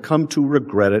nation, we have come to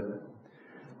regret it.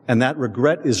 And that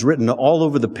regret is written all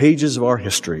over the pages of our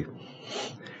history.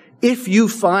 If you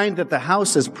find that the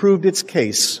House has proved its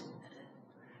case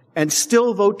and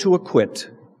still vote to acquit,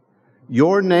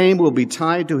 your name will be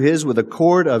tied to his with a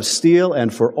cord of steel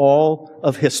and for all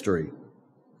of history.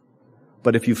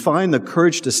 But if you find the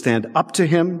courage to stand up to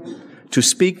him, to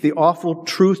speak the awful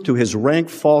truth to his rank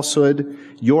falsehood,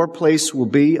 your place will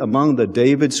be among the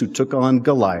Davids who took on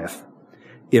Goliath.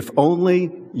 If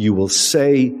only you will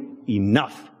say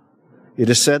enough. It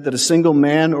is said that a single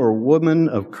man or woman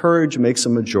of courage makes a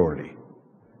majority.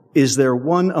 Is there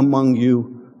one among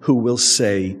you who will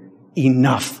say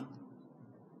enough?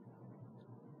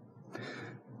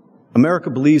 America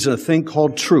believes in a thing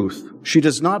called truth. She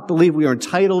does not believe we are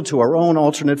entitled to our own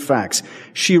alternate facts.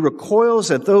 She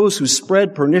recoils at those who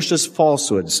spread pernicious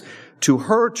falsehoods. To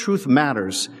her, truth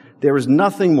matters. There is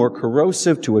nothing more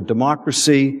corrosive to a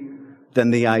democracy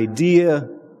than the idea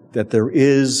that there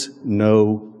is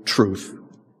no truth.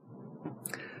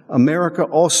 America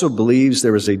also believes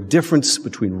there is a difference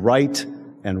between right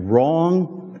and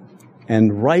wrong,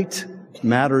 and right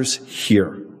matters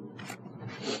here.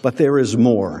 But there is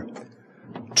more.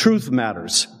 Truth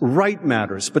matters, right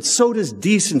matters, but so does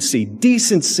decency.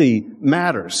 Decency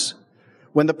matters.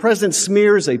 When the president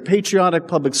smears a patriotic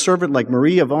public servant like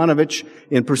Marie Yovanovitch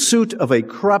in pursuit of a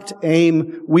corrupt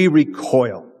aim, we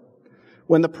recoil.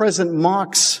 When the president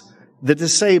mocks the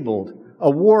disabled, a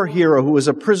war hero who is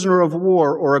a prisoner of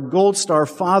war, or a Gold Star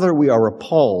father, we are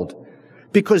appalled.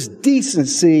 Because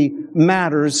decency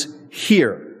matters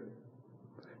here.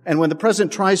 And when the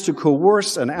president tries to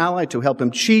coerce an ally to help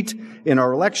him cheat in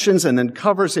our elections and then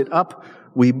covers it up,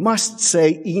 we must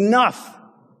say enough.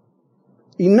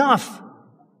 Enough.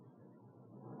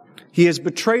 He has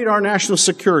betrayed our national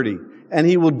security, and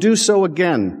he will do so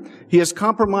again. He has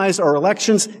compromised our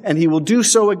elections, and he will do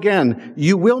so again.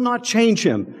 You will not change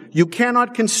him. You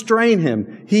cannot constrain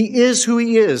him. He is who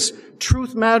he is.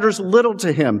 Truth matters little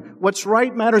to him. What's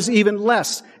right matters even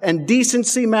less, and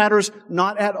decency matters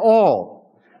not at all.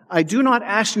 I do not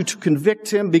ask you to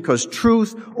convict him because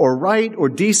truth or right or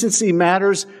decency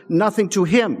matters nothing to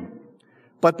him,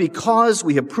 but because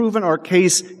we have proven our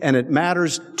case and it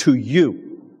matters to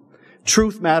you.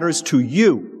 Truth matters to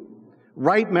you.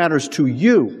 Right matters to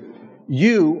you.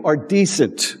 You are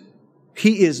decent.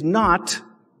 He is not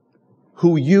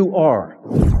who you are.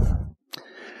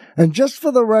 And just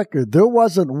for the record, there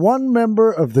wasn't one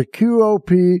member of the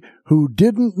QOP who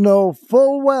didn't know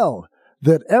full well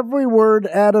that every word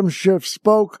Adam Schiff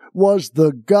spoke was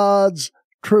the God's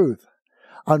truth.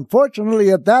 Unfortunately,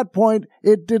 at that point,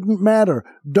 it didn't matter.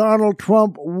 Donald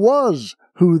Trump was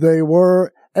who they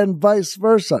were, and vice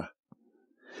versa.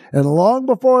 And long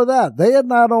before that, they had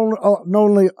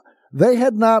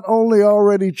not only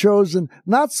already chosen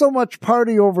not so much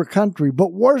party over country,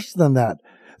 but worse than that,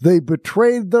 they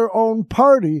betrayed their own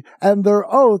party and their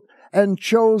oath and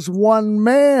chose one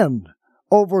man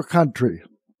over country.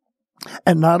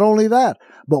 And not only that,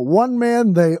 but one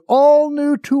man they all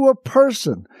knew to a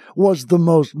person was the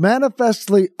most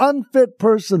manifestly unfit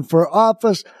person for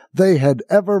office they had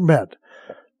ever met.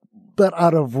 But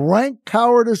out of rank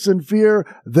cowardice and fear,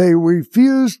 they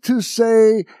refused to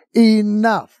say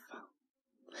enough.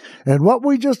 And what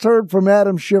we just heard from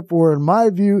Adam Schiff were, in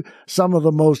my view, some of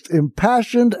the most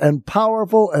impassioned and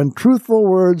powerful and truthful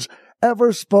words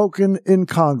ever spoken in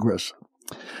Congress.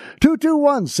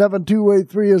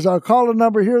 221-7283 is our caller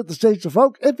number here at the States of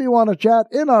Folk. If you want to chat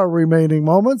in our remaining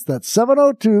moments, that's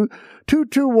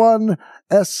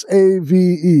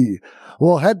 702-221-SAVE.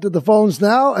 We'll head to the phones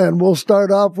now, and we'll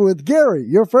start off with Gary.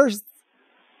 You're first.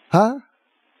 Huh?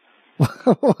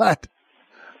 What?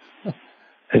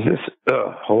 Is this,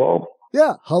 hello?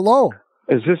 Yeah, hello.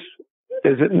 Is it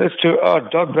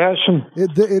Mr. Doug Basham?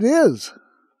 It is.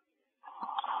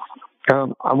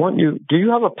 I want you. Do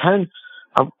you have a pen?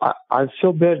 I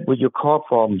feel bad with your car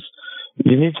problems.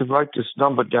 You need to write this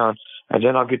number down, and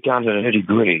then I'll get down to the nitty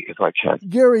gritty if I can.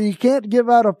 Gary, you can't give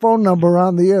out a phone number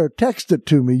on the air. Text it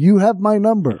to me. You have my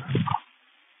number.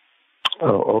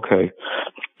 Oh, okay.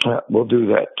 We'll do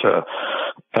that.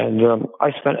 And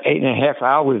I spent 8.5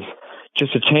 hours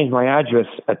just to change my address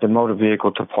at the motor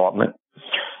vehicle department.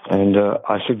 And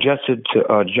I suggested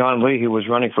to John Lee, who was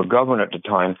running for governor at the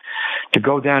time, to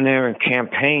go down there and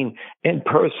campaign in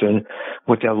person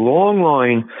with that long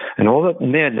line and all that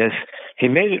madness. He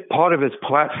made it part of his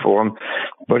platform,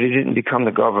 but he didn't become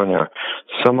the governor.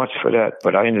 So much for that.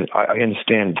 But I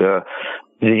understand the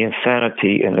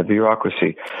insanity and the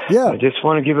bureaucracy. Yeah. I just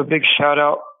want to give a big shout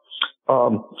out.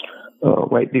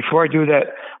 Wait, before I do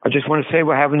that, I just want to say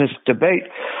we're having this debate.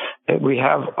 We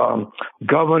have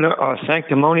Governor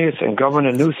Sanctimonious and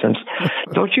Governor Nuisance.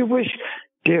 Don't you wish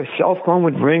their cell phone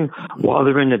would ring while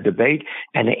they're in the debate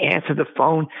and they answer the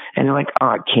phone and they're like, oh,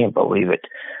 I can't believe it.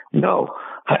 No,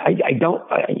 I don't,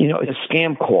 it's a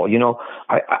scam call.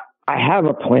 I have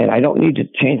a plan. I don't need to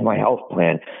change my health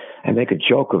plan and make a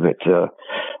joke of it.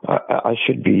 I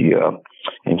should be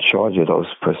in charge of those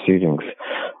proceedings.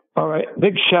 All right.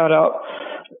 Big shout out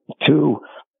to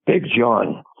Big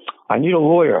John. I need a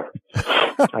lawyer.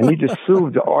 I need to sue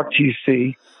the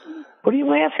RTC. What are you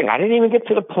laughing? I didn't even get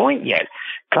to the point yet.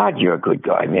 God, you're a good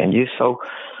guy, man. You're so.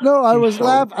 No, I was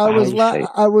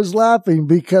laughing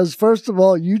because first of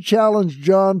all, you challenged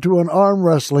John to an arm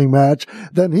wrestling match.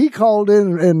 Then he called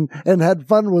in and had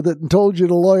fun with it and told you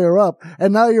to lawyer up.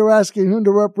 And now you're asking him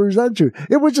to represent you.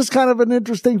 It was just kind of an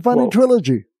interesting, funny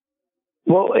trilogy.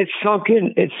 Well, it sunk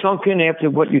in. It sunk in after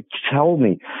what you told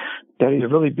me that he's a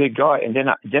really big guy, and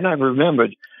then I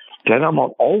remembered that I'm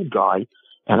an old guy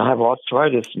and I have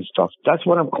arthritis and stuff. That's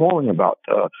what I'm calling about.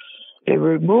 They're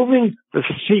removing the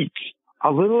seats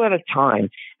a little at a time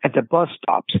at the bus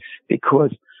stops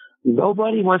because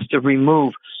nobody wants to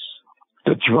remove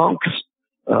the drunks.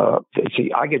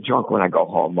 See, I get drunk when I go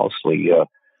home mostly.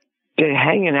 They're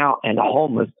hanging out and the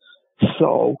homeless,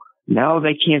 so. Now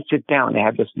they can't sit down. They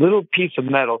have this little piece of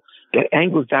metal that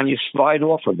angles down. You slide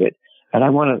off of it. And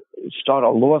I want to start a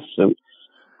lawsuit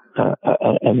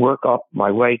and work up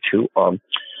my way to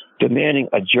demanding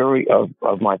a jury of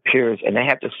my peers. And they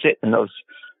have to sit in those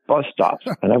bus stops.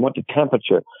 And I want the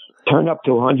temperature turned up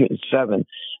to 107.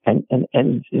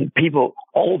 And people,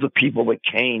 older people with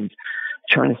canes,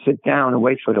 trying to sit down and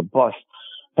wait for the bus.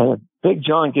 And Big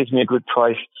John gives me a good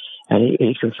price. And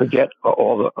he can forget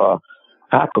all the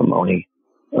acrimony,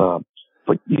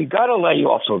 but you got to lay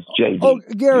off those JD. Oh,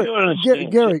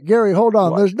 Gary, hold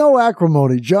on. What? There's no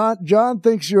acrimony. John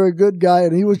thinks you're a good guy,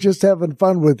 and he was just having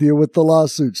fun with you with the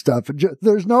lawsuit stuff.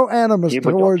 There's no animus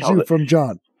towards you from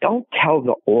John. Don't tell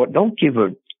don't give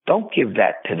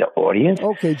that to the audience.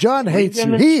 Okay, John hates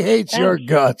you. He hates your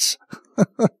guts.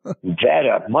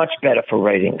 Better, much better for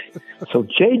ratings. So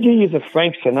JD is a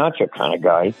Frank Sinatra kind of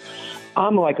guy.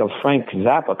 I'm like a Frank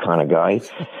Zappa kind of guy,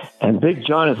 and Big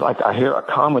John is like I hear a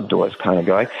Commodore's kind of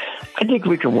guy. I think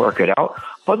we can work it out,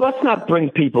 but let's not bring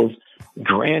people's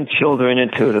grandchildren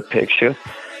into the picture.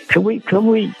 Can we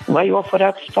lay off of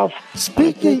that stuff?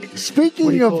 Speaking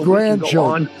of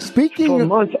grandchildren, for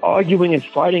months arguing and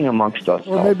fighting amongst us.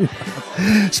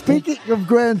 Speaking of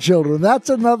grandchildren, that's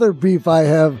another beef I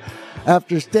have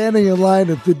after standing in line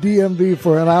at the DMV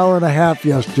for an hour and a half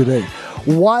yesterday.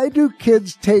 Why do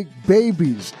kids take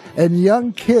babies and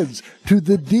young kids to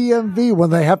the DMV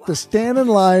when they have to stand in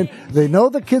line? They know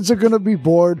the kids are going to be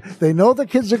bored. They know the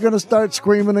kids are going to start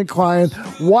screaming and crying.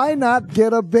 Why not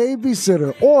get a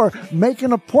babysitter or make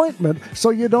an appointment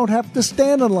so you don't have to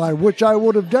stand in line, which I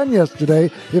would have done yesterday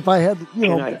if I had,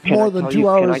 more than 2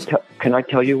 hours. Can I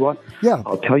tell you what? Yeah.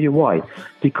 I'll tell you why.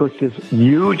 Because there's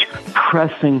huge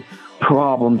pressing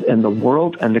problems in the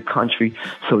world and the country,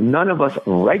 so none of us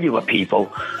regular people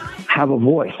have a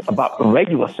voice about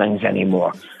regular things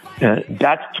anymore.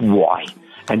 That's why.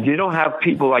 And you don't have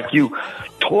people like you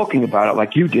talking about it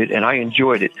like you did, and I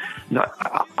enjoyed it.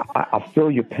 I feel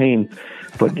your pain,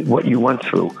 but what you went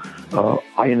through,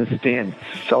 I understand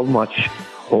so much,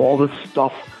 all the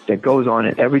stuff that goes on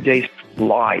in everyday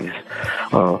lives.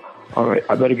 All right,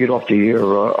 I better get off the air.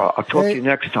 I'll talk to you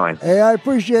next time. Hey, I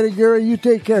appreciate it, Gary. You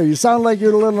take care. You sound like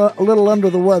you're a little under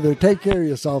the weather. Take care of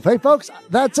yourself. Hey, folks,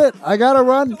 that's it. I got to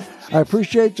run. I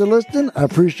appreciate you listening. I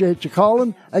appreciate you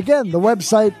calling. Again, the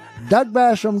website,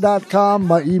 DougBasham.com.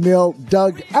 My email,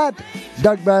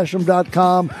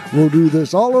 Doug@DougBasham.com. We'll do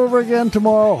this all over again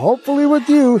tomorrow, hopefully with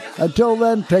you. Until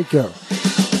then, take care.